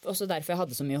også derfor jeg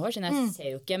hadde så mye hår, siden jeg ser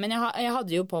jo ikke. Men jeg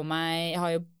hadde jo på meg, jeg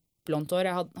har jo blondt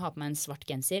hår, jeg har på meg en svart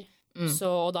genser,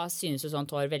 og da synes jo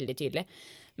sånt hår veldig tydelig.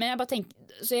 Men jeg bare tenkte,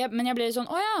 men jeg ble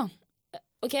sånn, åja,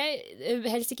 ok,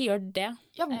 helst ikke gjør det.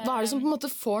 Ja, hva er det som på en måte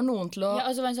får noen til å... Ja,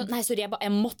 altså var sånn, nei, sorry,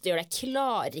 jeg måtte gjøre det. Jeg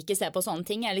klarer ikke se på sånne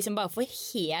ting. Jeg liksom bare får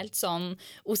helt sånn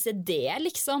OCD,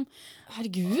 liksom.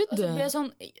 Herregud. Og så ble jeg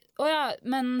sånn, åja,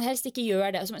 men helst ikke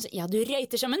gjør det. Og så var jeg sånn, ja, du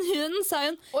røyter som en hund, sa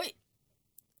hun. Oi,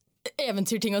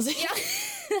 eventyrting å si. Ja,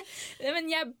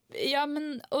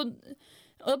 og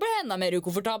da ble jeg enda mer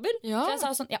ukomfortabel. Ja. Så jeg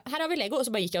sa sånn, ja, her har vi Lego, og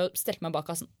så bare gikk jeg og stelte meg bak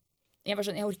kassen. Jeg var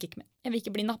sånn, jeg orker ikke mer. Jeg vil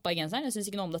ikke bli nappet i genseren, jeg synes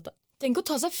ikke noe om dette. Tenk å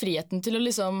ta seg friheten til å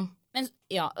liksom... Men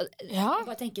ja. Jeg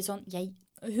bare tenker sånn,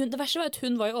 det verste var at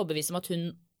hun var jo overbevist om at hun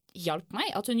hjalp meg,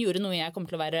 at hun gjorde noe jeg kommer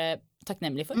til å være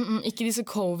takknemlig for. Ikke disse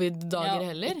covid-dager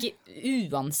heller. Ikke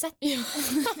uansett.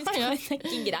 Det er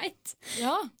ikke greit.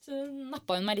 Ja. Så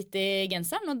nappet hun meg litt i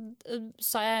genseren, og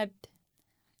sa jeg,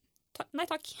 nei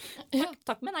takk.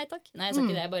 Takk, men nei takk. Nei, jeg sa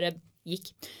ikke det, jeg bare...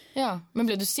 gikk. Ja, men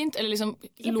ble du sint, eller liksom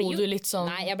lo du litt sånn?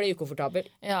 Nei, jeg ble ukomfortabel.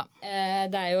 Ja.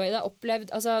 Det er jo, jeg har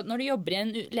opplevd, altså når du jobber i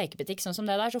en lekebutikk sånn som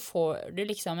det der, så får du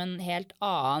liksom en helt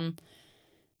annen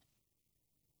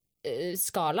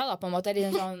skala da, på en måte,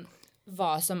 liksom sånn,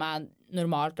 hva som er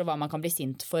normalt, og hva man kan bli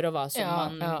sint for, og hva som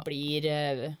man blir...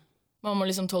 Man må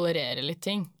liksom tolerere litt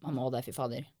ting. Man må det, fy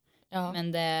fader. Ja. Men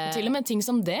det... Til og med ting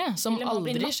som det, som aldri skjer. Til og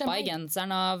med bli nappet i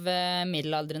genseren av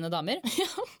middelaldrende damer.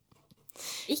 Ja.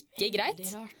 Ikke greit.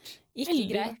 Ikke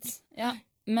greit. Ja.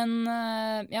 Men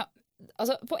ja,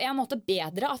 altså på en måte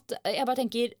bedre at jeg bare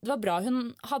tenker, det var bra hun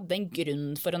hadde en grunn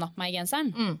for å nappe meg i genseren.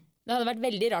 Det hadde vært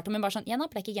veldig rart om hun bare sånn, jeg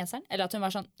napper deg ikke i genseren, eller at hun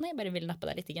var sånn, nei, jeg bare vil nappe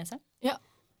deg litt i genseren. Ja.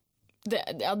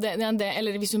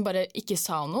 Eller hvis hun bare ikke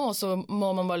sa noe, og så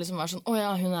må man bare liksom være sånn,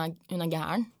 åja, hun er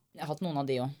gæren. Jeg har hatt noen av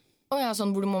de også.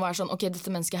 sånn, hvor du må være sånn, ok,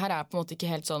 dette mennesket her på en måte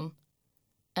ikke helt sånn,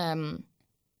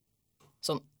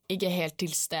 ikke helt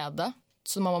til stede,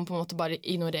 så må man på en måte bare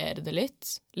ignorere det litt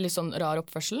sånn rar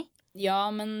oppførsel.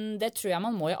 Ja, men det tror jeg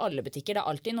man må i alle butikker. Det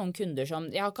alltid noen kunder som,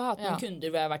 jeg har ikke hatt noen kunder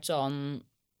hvor jeg har vært sånn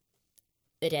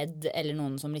redd, eller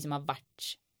noen som liksom har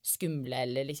vært skumle,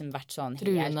 eller liksom vært sånn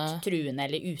helt truende,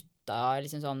 eller ute av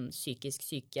liksom sånn psykisk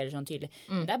syke, eller sånn tydelig.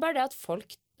 Det bare det at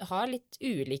folk har litt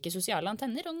ulike sosiale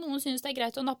antenner, og noen synes det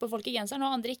greit å nappe folk i genseren,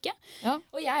 og andre ikke. Ja.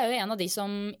 Og jeg jo en av de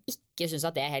som ikke synes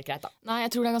at det helt greit, da. Nei,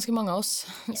 jeg tror det ganske mange av oss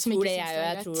som ikke synes det greit.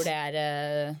 Jeg tror det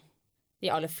de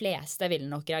aller fleste ville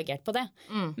nok reagert på det.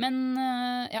 Men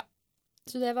ja,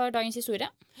 så det var dagens historie.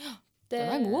 Det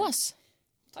var god, ass.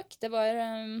 Takk, det var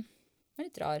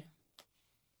litt rar.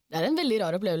 Det en veldig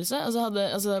rar opplevelse.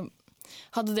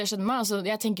 Hadde det skjedd med meg,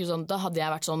 jeg tenker jo sånn, da hadde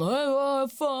jeg vært sånn, hva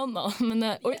faen da? Men,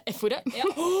 oi, F-ordet. Ja.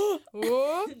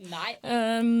 Nei.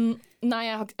 Nei,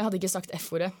 jeg hadde ikke sagt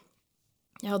F-ordet.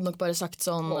 Jeg hadde nok bare sagt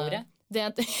sånn... H-ordet?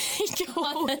 Ikke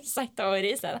H-ordet. Sagt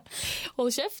H-ordet i stedet.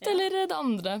 Hold kjeft, eller det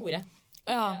andre? Hore.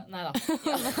 Ja. Nei da.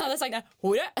 Jeg hadde sagt det.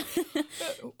 Hore.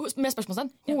 Med spørsmålstegn.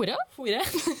 Hore? Hore.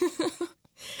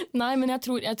 Nei, men jeg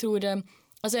tror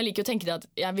jeg liker å tenke det at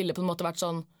jeg ville på en måte vært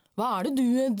sånn, hva det du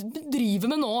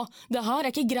driver med nå? Det her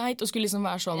ikke greit å skulle liksom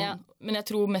være sånn. Ja. Men jeg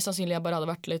tror mest sannsynlig jeg bare hadde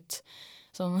vært litt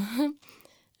sånn,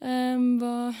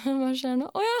 hva skjer nå?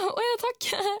 Åja, takk.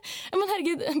 Men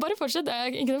herregud, bare fortsett, det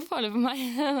ikke noe farlig for meg.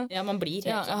 Ja, man blir helt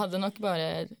sånn. Jeg hadde nok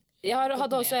bare... Jeg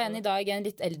hadde også en i dag, en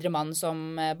litt eldre mann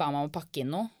som ba meg om å pakke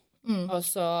inn noe.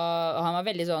 Og han var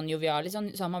veldig sånn jovial, liksom,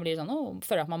 så man blir sånn,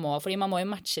 føler at man må, fordi man må jo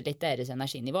matche litt deres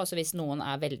energinivå, så hvis noen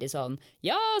veldig sånn,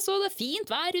 ja, så det fint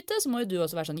vær ute, så må jo du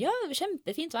også være sånn, ja,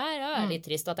 kjempefint vær, ja, litt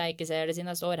trist at jeg ikke ser det siden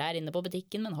jeg står her inne på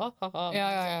butikken, men ha.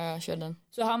 Ja, kjør den.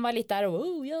 Så han var litt der,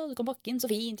 ja, du kan pakke inn,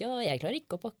 så fint, ja, jeg klarer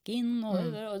ikke å pakke inn, og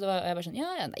det var, jeg var sånn, ja,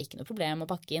 det ikke noe problem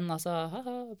å pakke inn, altså,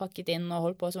 pakket inn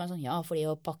og holdt på, så var jeg sånn, ja, fordi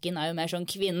å pakke inn jo mer sånn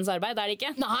kvinnens arbeid, det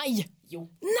ikke? Nei! Jo.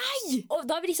 Nei! Og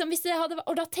da, liksom,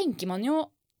 og da tenker man jo,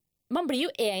 man blir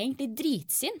jo egentlig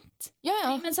dritsint.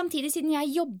 Ja. Men samtidig, siden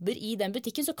jeg jobber i den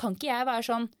butikken, så kan ikke jeg være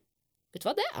sånn, vet du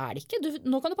hva, det det ikke.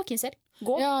 Nå kan du pakke inn selv.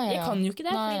 Gå. Ja. Jeg kan jo ikke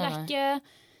det, fordi det ikke,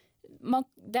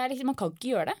 man kan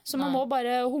ikke gjøre det. Så man må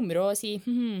bare humre og si,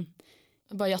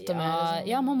 bare jatte med.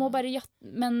 Liksom. Ja, man må bare jatte,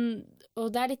 men,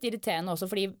 og det litt irriterende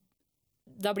også, fordi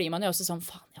da blir man jo også sånn,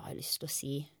 faen, jeg har lyst til å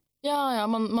si... Ja,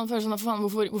 man føler sånn, faen,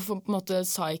 hvorfor på en måte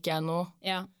sa ikke jeg noe?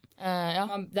 Ja.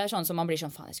 Det sånn som man blir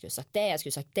sånn, faen, jeg skulle sagt det, jeg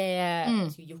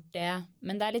skulle gjort det.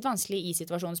 Men det litt vanskelig i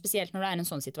situasjonen, spesielt når det en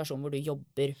sånn situasjon hvor du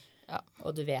jobber, og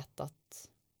du vet at...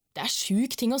 Det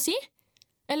syk ting å si.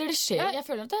 Eller det skjer, jeg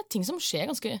føler at det ting som skjer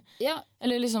ganske... Ja.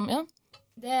 Eller liksom, ja.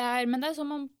 Men det sånn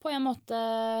man på en måte...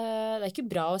 Det ikke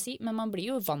bra å si, men man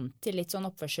blir jo vant til litt sånn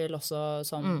oppførsel også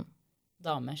som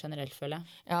dame generelt, føler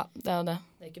jeg. Ja, det jo det.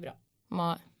 Det ikke bra.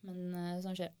 Nei. Men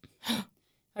sånn skjer.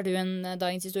 Har du en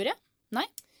dagens historie? Nei?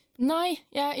 Nei,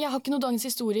 jeg har ikke noe dagens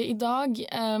historie i dag.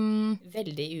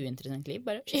 Veldig uinteressant liv,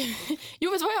 bare. Jo,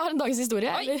 vet du hva, jeg har en dagens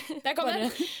historie. Oi, der kom den.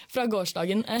 Fra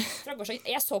gårsdagen.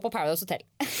 Jeg så på Paradise Hotel.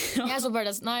 Jeg så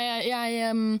Paradise. Nei,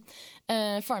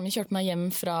 faren min kjørte meg hjem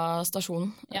fra stasjonen.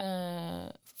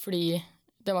 Fordi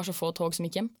det var så få tog som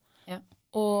gikk hjem. Ja.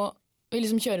 Og vi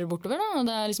liksom kjører bortover da, og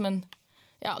det liksom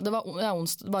det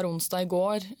var onsdag i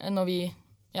går, når vi,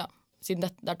 siden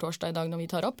det torsdag i dag når vi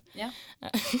tar opp. Ja.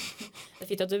 Det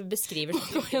fint at du beskriver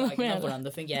hvordan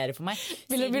det fungerer for meg.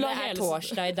 Siden det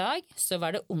torsdag i dag, så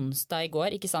var det onsdag i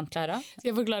går, ikke sant, Clara?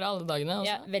 Skal jeg forklare alle dagene også?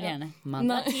 Ja, veldig gjerne.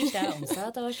 Mandag, tirsdag, onsdag,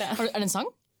 torsdag. Det en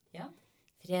sang? Ja.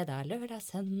 Fredag, lørdag,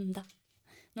 søndag.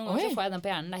 Noen ganger så får jeg den på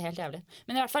hjernen, det helt jævlig.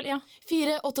 Men i hvert fall,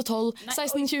 4, 8, 12,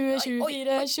 16, 20,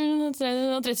 24,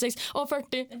 23, 36 og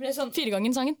 40. Det ble sånn 4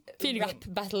 ganger sangen. Rap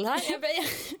battle her.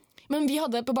 Men vi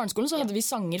hadde, på barneskolen så hadde vi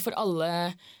sanger for alle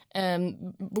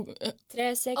 3,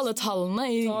 6, alle tallene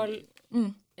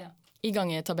 12, i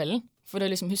gangetabellen, for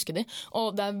å liksom huske de.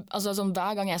 Og det altså sånn,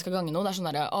 hver gang jeg skal gange noe, det sånn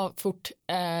der, fort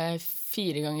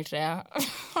 4 ganger 3.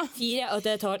 4,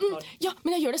 8, 12. Ja,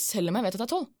 men jeg gjør det selv om jeg vet at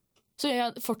det 12. Så gjør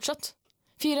jeg fortsatt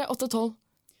 4, 8, 12.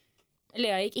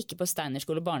 Leah gikk ikke på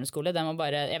Steinerskole og barneskole. Det må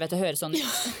bare, jeg vet det høres sånn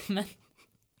ut, men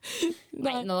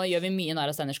nei, nå gjør vi mye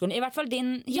nær av Steinerskolen. I hvert fall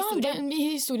din historie. Ja,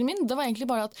 historien min, det var egentlig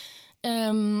bare at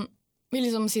vi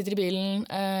liksom sitter i bilen,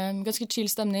 ganske chill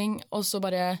stemning, og så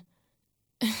bare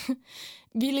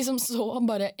vi liksom så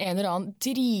bare en eller annen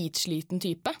dritsliten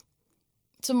type,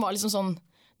 som var liksom sånn,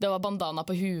 det var bandana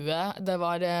på huet, det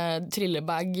var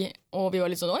trillebag, og vi var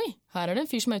litt sånn, oi, her det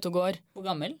en fyr som ute og går. Hvor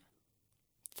gammel?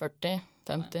 40,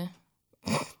 50.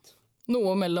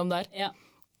 Noe mellom der. Ja.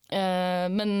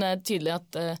 Men tydelig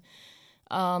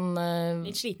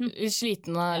litt sliten.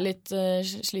 Sliten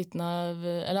av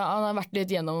eller han har vært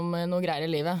litt gjennom noe greier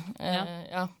i livet.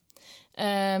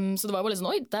 Så det var bare litt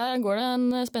sånn, oi, der går det en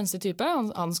spenstig type.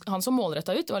 Han så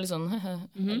målrettet ut, det var litt sånn,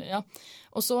 ja.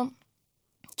 Og så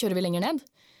kjører vi lenger ned,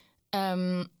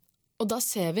 og da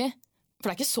ser vi, for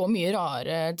det er ikke så mye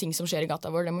rare ting som skjer i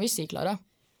gata vår, det må vi si, Klara.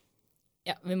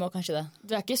 Ja, vi må kanskje det.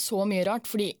 Det er ikke så mye rart,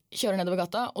 fordi jeg kjører nedover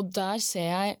gata, og der ser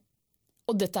jeg,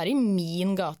 og dette er i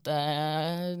min gate,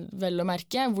 vel å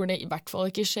merke, hvor det i hvert fall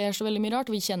ikke skjer så veldig mye rart,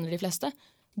 og vi kjenner de fleste.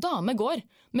 Dame går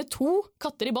med 2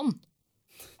 katter i bånd.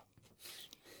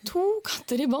 2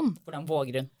 katter i bånd. Hvordan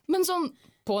våger hun? Men sånn,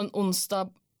 på en onsdag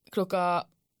klokka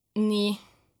 9,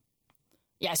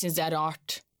 jeg synes det er rart.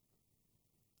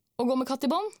 Å gå med katt i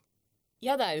bånd?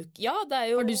 Ja, det er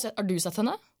jo... Har du sett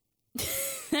henne?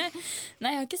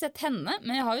 Nei, jeg har ikke sett henne,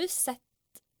 men jeg har jo sett...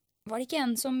 Var det ikke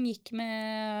en som gikk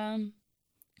med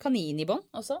kanin i bånd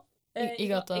også? I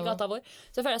gata vår.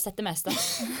 Så jeg føler jeg har sett det meste.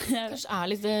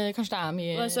 Kanskje det er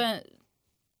mye...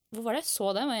 Hvor var det jeg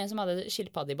så det? Var det en som hadde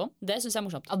skilpadde i bånd? Det synes jeg er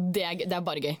morsomt. Ja, det er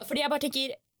bare gøy. Fordi jeg bare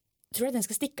tenker, tror du at den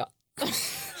skal stikke av?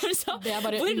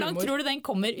 Hvor langt tror du den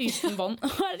kommer uten bånd?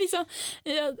 Liksom,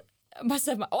 bare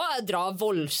se på meg, jeg drar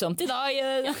voldsomt i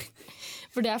dag.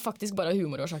 For det er faktisk bare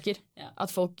humorårsaker. Ja.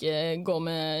 At folk går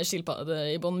med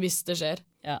skilpadde i bånd hvis det skjer.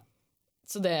 Ja.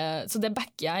 Så det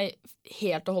backer jeg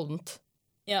helt og holdent.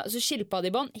 Ja, så skilpadde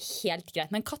i bånd, helt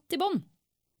greit. Men katt i bånd?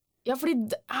 Ja, fordi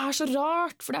det er så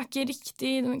rart. For det er ikke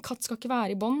riktig. En katt skal ikke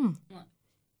være i bånd.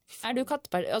 Er du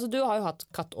katteperson? Altså, du har jo hatt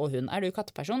katt og hund. Er du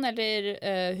katteperson eller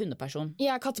hundeperson?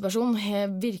 Jeg er katteperson.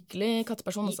 Virkelig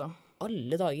katteperson, altså. I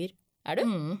alle dager. Er du?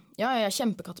 Ja, jeg er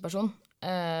kjempekatteperson.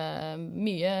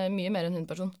 Mye mer enn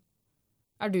hundeperson.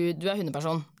 Du er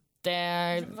hundeperson.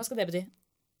 Hva skal det bety?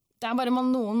 Det er bare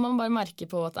noen man bare merker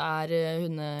på at det er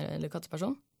hunde- eller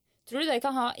katteperson. Tror du det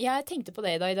kan ha... Jeg tenkte på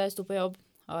det i dag da jeg sto på jobb.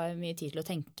 Jeg har mye tid til å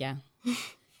tenke.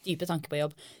 Dype tanker på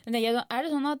jobb. Men er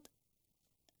det sånn at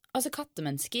altså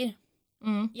kattemennesker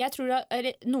jeg tror at,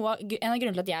 en av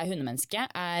grunnene til at jeg er hundemenneske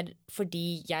er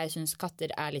fordi jeg synes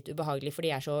katter er litt ubehagelige fordi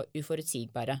de er så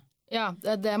uforutsigbare. Ja,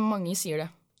 det mange sier det.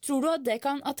 Tror du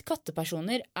at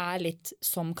kattepersoner er litt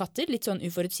som katter? Litt sånn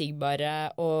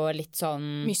uforutsigbare og litt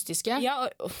sånn... Mystiske? Ja.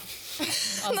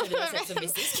 Anser du deg selv som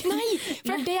mystisk? Nei, for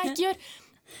det er det jeg ikke gjør.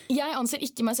 Jeg anser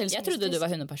ikke meg selv som mystisk. Jeg trodde du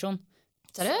var hundeperson.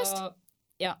 Seriøst? Så,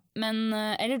 ja, men...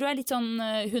 Eller du er litt sånn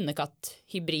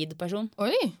hundekatt-hybrid-person.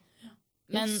 Oi!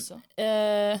 Men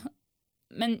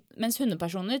mens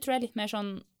hundepersoner tror jeg er litt mer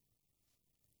sånn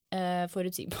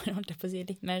forutsigbare, holdt jeg på å si.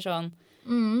 Litt mer sånn...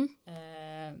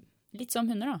 litt som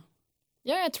hunder, da.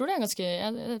 Ja, jeg tror det er ganske...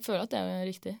 Jeg føler at det er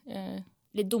riktig.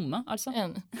 Litt dumme, altså.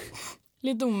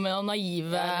 Litt dumme og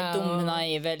naive. Ja, litt dumme,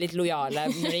 naive, litt lojale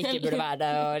når det ikke burde være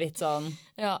det, og litt sånn...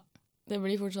 Ja, det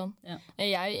blir fort sånn. Ja.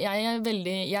 Jeg er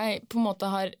veldig... Jeg på en måte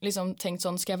har liksom tenkt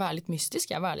sånn, skal jeg være litt mystisk?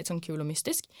 Skal jeg være litt sånn kul og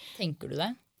mystisk? Tenker du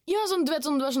det? Ja, sånn, du vet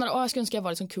sånn, du er sånn der, jeg skulle ønske jeg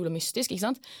var litt sånn kul og mystisk, ikke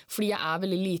sant? Fordi jeg er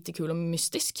veldig lite kul og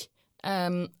mystisk.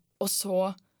 Og så...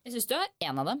 Jeg synes du er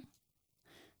en av dem.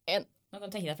 Nå kan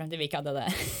du tenke deg frem til vi ikke hadde det.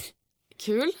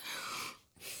 Kul.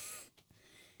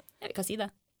 Jeg kan si det.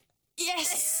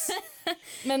 Yes!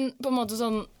 Men på en måte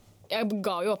sånn, jeg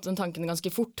ga jo opp den tanken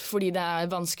ganske fort, fordi det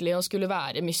er vanskelig å skulle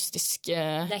være mystisk.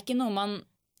 Det er ikke noe man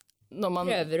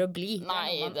prøver å bli.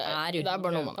 Nei, det er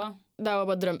bare noe man... Det var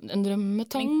bare en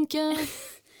drømmetanke.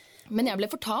 Men jeg ble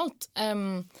fortalt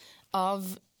av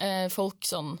folk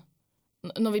sånn,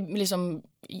 når vi liksom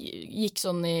gikk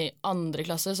sånn i andre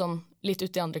klasse, sånn litt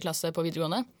ut i andre klasse på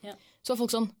videregående, så var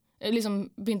folk sånn, liksom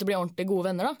begynte å bli ordentlig gode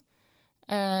venner da.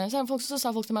 Så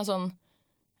sa folk til meg sånn,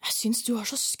 jeg synes du er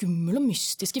så skummel og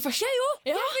mystisk i første.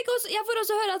 Jeg får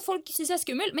også høre at folk synes jeg er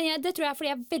skummel, men det tror jeg er fordi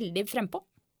jeg er veldig frempå.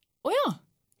 Åja,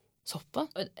 såpass.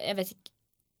 Jeg vet ikke.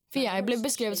 For jeg ble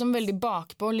beskrevet som veldig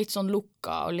bakpå, litt sånn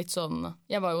lukka og litt sånn...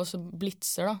 Jeg var jo også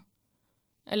blitzer da.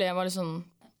 Eller jeg var litt sånn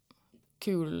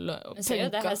kul og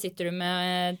penka. Her sitter du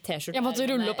med t-skjorte. Jeg måtte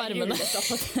rulle opp ermene.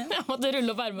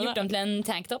 Gjort om til en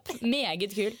tanktop.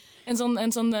 Meget kul. En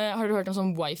sånn, har du hørt om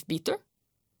sånn wife beater?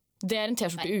 Det er en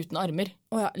t-skjorte uten armer.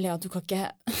 Åja, Leah, du kan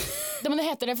ikke... Men det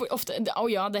heter det ofte...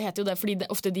 ja, det heter jo det, fordi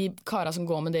ofte de karer som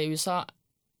går med det i USA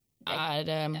er...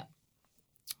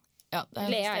 Ja,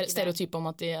 det er stereotyp om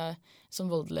at de er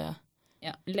som voldelige.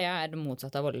 Ja, Leah er det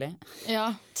motsatte av voldelig.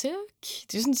 Ja, takk.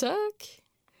 Tusen takk.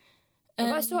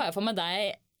 Hva så jeg for med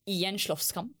deg i en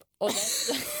slåsskamp? Og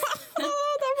det... det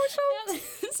er morsomt. Ja,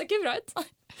 det ser ikke bra ut.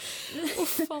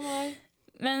 Uffa meg.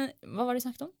 Men hva var det du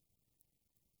snakket om?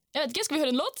 Jeg vet ikke, skal vi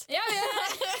høre en låt? Ja.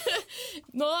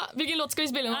 Hvilken låt skal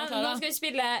vi spille nå? Nå skal vi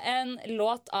spille en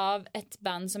låt av et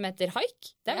band som heter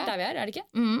Haik. Det er vel der vi er det ikke?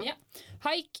 Ja.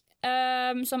 Haik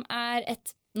som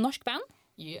et norsk band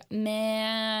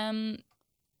med...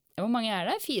 Hvor mange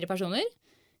det? 4 personer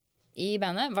i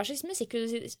bandet. Hva slags musikk vil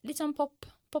du si? Litt sånn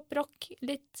pop-rock,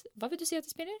 litt... Hva vil du si at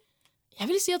de spiller? Jeg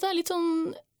vil si at det litt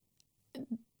sånn...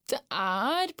 Det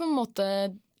på en måte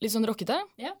litt sånn rockete.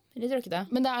 Ja, litt rockete.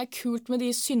 Men det kult med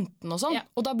de syntene og sånn. Ja.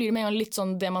 Og da blir det med en gang litt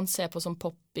sånn det man ser på som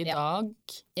pop i dag.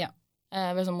 Ja.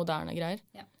 Ved sånn moderne greier.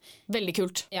 Ja. Veldig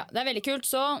kult. Ja, det veldig kult.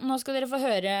 Så nå skal dere få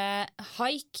høre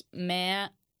Hike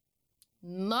med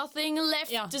Nothing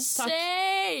Left to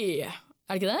Say.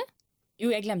 Det ikke det?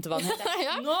 Jo, jeg glemte hva den heter.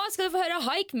 Ja. Nå skal du få høre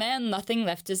Hike med Nothing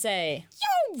Left to Say.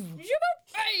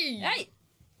 Hei!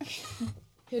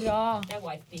 Hurra. Det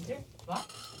wife beater. Hva?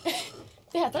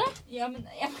 Det heter det. Ja, men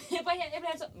jeg ble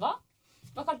helt sånn... Hva?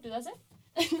 Hva kalte du deg selv?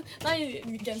 Nei,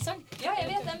 genseren. Ja, jeg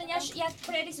vet det, men jeg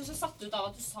ble liksom så satt ut av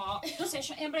at du sa...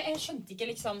 Jeg skjønte ikke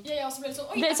liksom... Ja, så ble det sånn...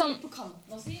 Oi, det sånn... på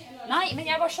kanten å si? Eller? Nei, men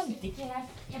jeg bare skjønte ikke.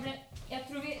 Jeg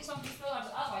tror vi sånn...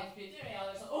 Wife beater, og jeg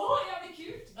hadde sånn... jeg ble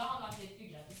kult! Da hadde jeg litt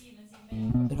hyggelig til siden.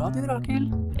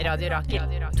 Radio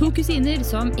Rakel. 2 kusiner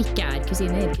som ikke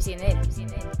kusiner.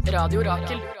 Radio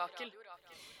Rakel.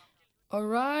 All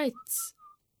right.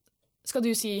 Skal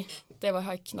du si det var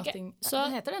Hike, Nothing... Okay. Så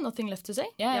heter det Nothing Left to Say?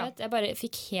 Ja, jeg vet. Jeg bare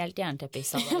fikk helt jernteppe i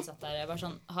stedet da jeg satt der. Jeg bare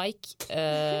sånn, Hike,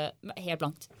 helt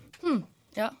blankt.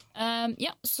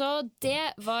 Ja, så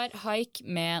det var Hike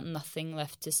med Nothing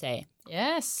Left to Say.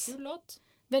 Yes. Kul låt.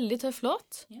 Veldig tøff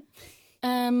låt. Ja.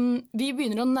 Vi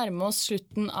begynner å nærme oss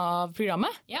slutten av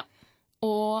programmet. Ja.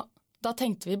 Og da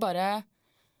tenkte vi bare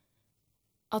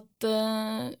at...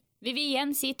 Vi vil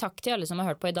igjen si takk til alle som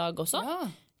har hørt på i dag også. Ja.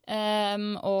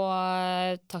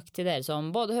 Og takk til dere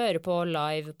som både hører på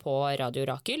live på Radio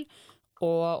Rakel,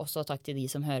 og også takk til de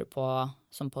som hører på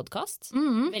som podcast.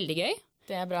 Veldig gøy.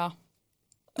 Det bra.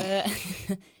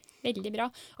 Veldig bra.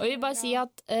 Og vi vil bare si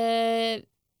at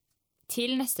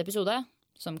til neste episode,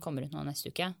 som kommer ut nå neste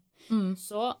uke,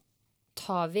 så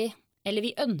tar vi, eller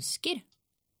vi ønsker,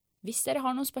 hvis dere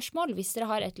har noen spørsmål, hvis dere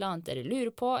har et eller annet dere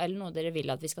lurer på, eller noe dere vil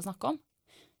at vi skal snakke om,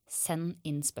 send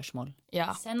inn spørsmål. Ja.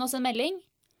 Send oss en melding.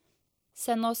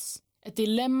 Send oss et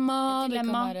dilemma. Det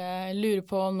kan være lure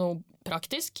på noe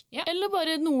praktisk, eller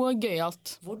bare noe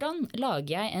gøyalt. Hvordan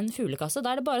lager jeg en fuglekasse?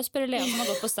 Da det bare å spørre Leah som har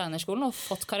gått på Steinerskolen og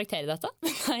fått karakter i dette.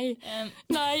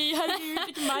 Nei, herregud,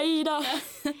 ikke meg da.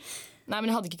 Nei, men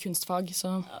jeg hadde ikke kunstfag,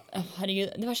 så...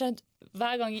 Herregud, det var sånn at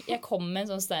hver gang jeg kom med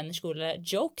en sånn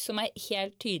Steinerskole-joke, som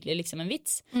helt tydelig liksom en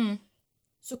vits,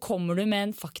 så kommer du med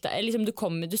en fakta, liksom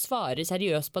du svarer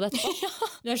seriøst på dette.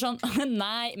 Du sånn,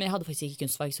 nei, men jeg hadde faktisk ikke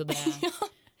kunstfag, så det...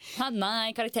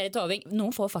 Nei, karakter i toving.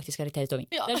 Noen får faktisk karakter i toving.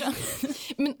 Ja. Sånn.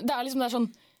 Men det liksom, sånn...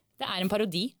 Det en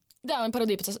parodi. Det jo en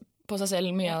parodi på seg selv,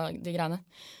 mye av de greiene.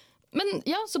 Men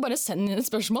ja, så bare send inn et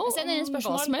spørsmål. Send inn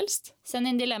spørsmål. Hva som helst. Send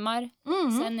inn dilemmaer.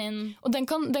 Send inn... Og den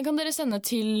kan dere sende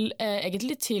til,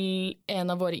 egentlig til en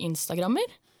av våre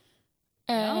Instagrammer.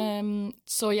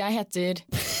 Så jeg heter...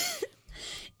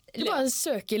 Du bare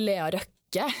søker Leah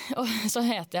Røkke, og så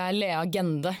heter jeg Leah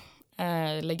Gende.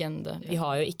 Legende. Vi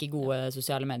har jo ikke gode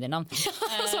sosiale mediernavn.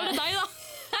 Så det deg da.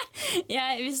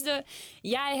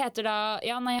 Jeg heter da...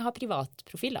 Ja, nei, jeg har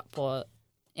privatprofil da på...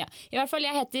 Ja. I hvert fall,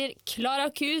 jeg heter Clara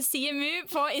Q. Siemu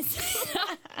på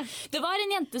Instagram. Det var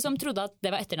en jente som trodde at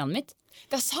det var etternavnet mitt.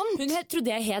 Det sant. Hun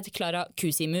trodde jeg het Clara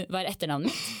Q. Siemu var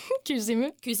etternavnet mitt. Q.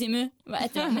 Siemu var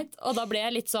etternavnet mitt. Og da ble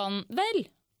jeg litt sånn, vel,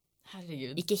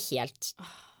 herregud. Ikke helt.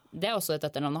 Det også et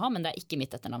etternavn å ha, men det ikke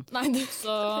mitt etternavn. Nei,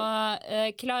 Så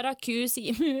Clara Q.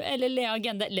 Siemu eller Leah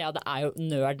Gende. Leah, det jo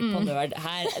nerd på nerd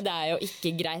her. Det jo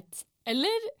ikke greit.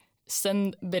 Eller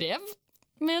send brev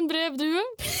med en brevdue,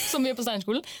 som vi på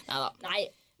Steinerskolen. Neida.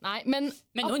 Nei, men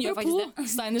noen gjør faktisk det.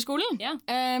 Steinerskolen. Ja.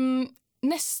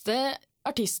 Neste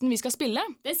artisten vi skal spille.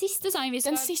 Den siste sangen vi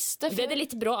skal... Det det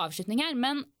litt brå avslutning her,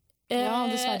 men... ja,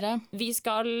 dessverre. Vi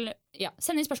skal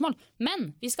sende inn spørsmål.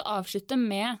 Men vi skal avslutte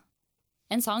med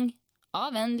en sang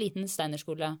av en liten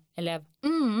Steinerskole-elev.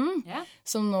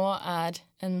 Som nå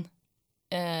en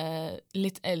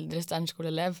litt eldre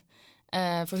Steinerskole-elev.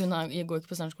 For hun går ikke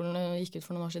på Steinerskolen og gikk ut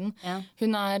for noen år siden. Ja.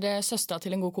 Hun søstera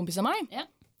til en god kompis av meg. Ja.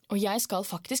 Og jeg skal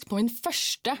faktisk på min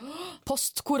første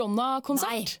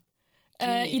post-korona-konsert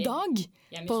i dag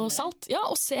på Salt. Ja,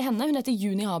 og se henne. Hun heter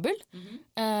Juni Habel.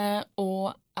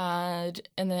 Og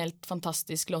en helt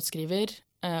fantastisk låtskriver,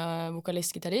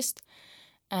 vokalist, gitarist.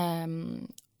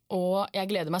 Og jeg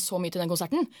gleder meg så mye til den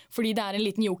konserten, fordi det en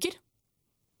liten joker.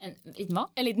 En liten hva?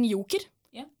 En liten joker.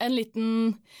 Ja. En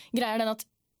liten greie den at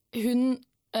hun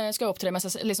skal opptre med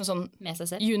seg selv, liksom sånn med seg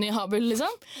selv. Juni Habel,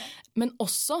 liksom. Ja. Men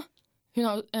også,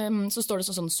 så står det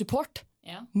sånn support.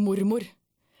 Ja. Mormor.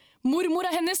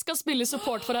 Mormor hennes skal spille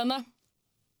support for henne.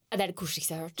 Det det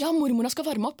koseligste jeg har hørt. Ja, mormora skal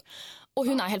varme opp. Og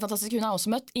hun helt fantastisk. Hun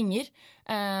også møtt Inger.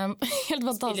 Helt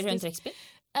fantastisk. Spiller hun trekkspill?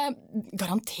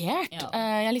 Garantert. Ja.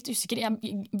 Jeg litt usikker. Jeg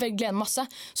gleder masse.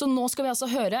 Så nå skal vi altså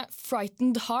høre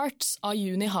Frightened Hearts av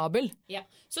Juni Habel. Ja.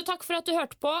 Så takk for at du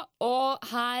hørte på, og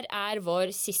her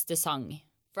vår siste sang.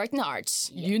 Frightened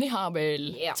Hearts, Juni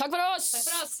Habel. Ja. Takk for oss! Takk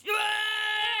for oss!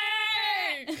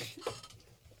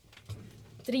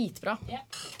 Dritbra. Ja.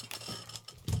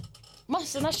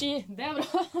 Masse energi. Det bra.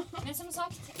 Men som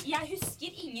sagt, jeg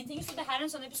husker ingenting, så det her en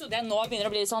sånn episode jeg nå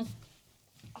begynner å bli sånn.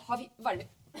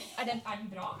 Den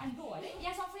bra? Den dårlig?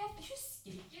 For jeg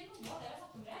husker ikke noe av det jeg har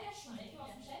sagt om det. Jeg skjønner ikke hva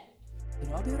som skjer.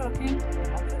 Radio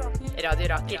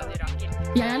Rakel.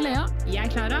 Jeg Leah. Jeg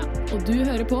Clara. Og du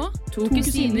hører på To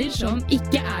kusiner som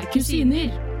ikke kusiner.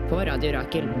 På Radio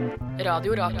Rakel.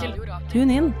 Radio Rakel.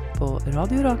 Tune inn på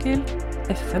Radio Rakel,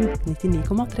 FM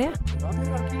 99,3.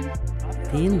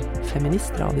 Din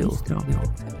feministradio.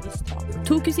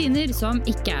 To kusiner som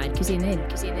ikke kusiner.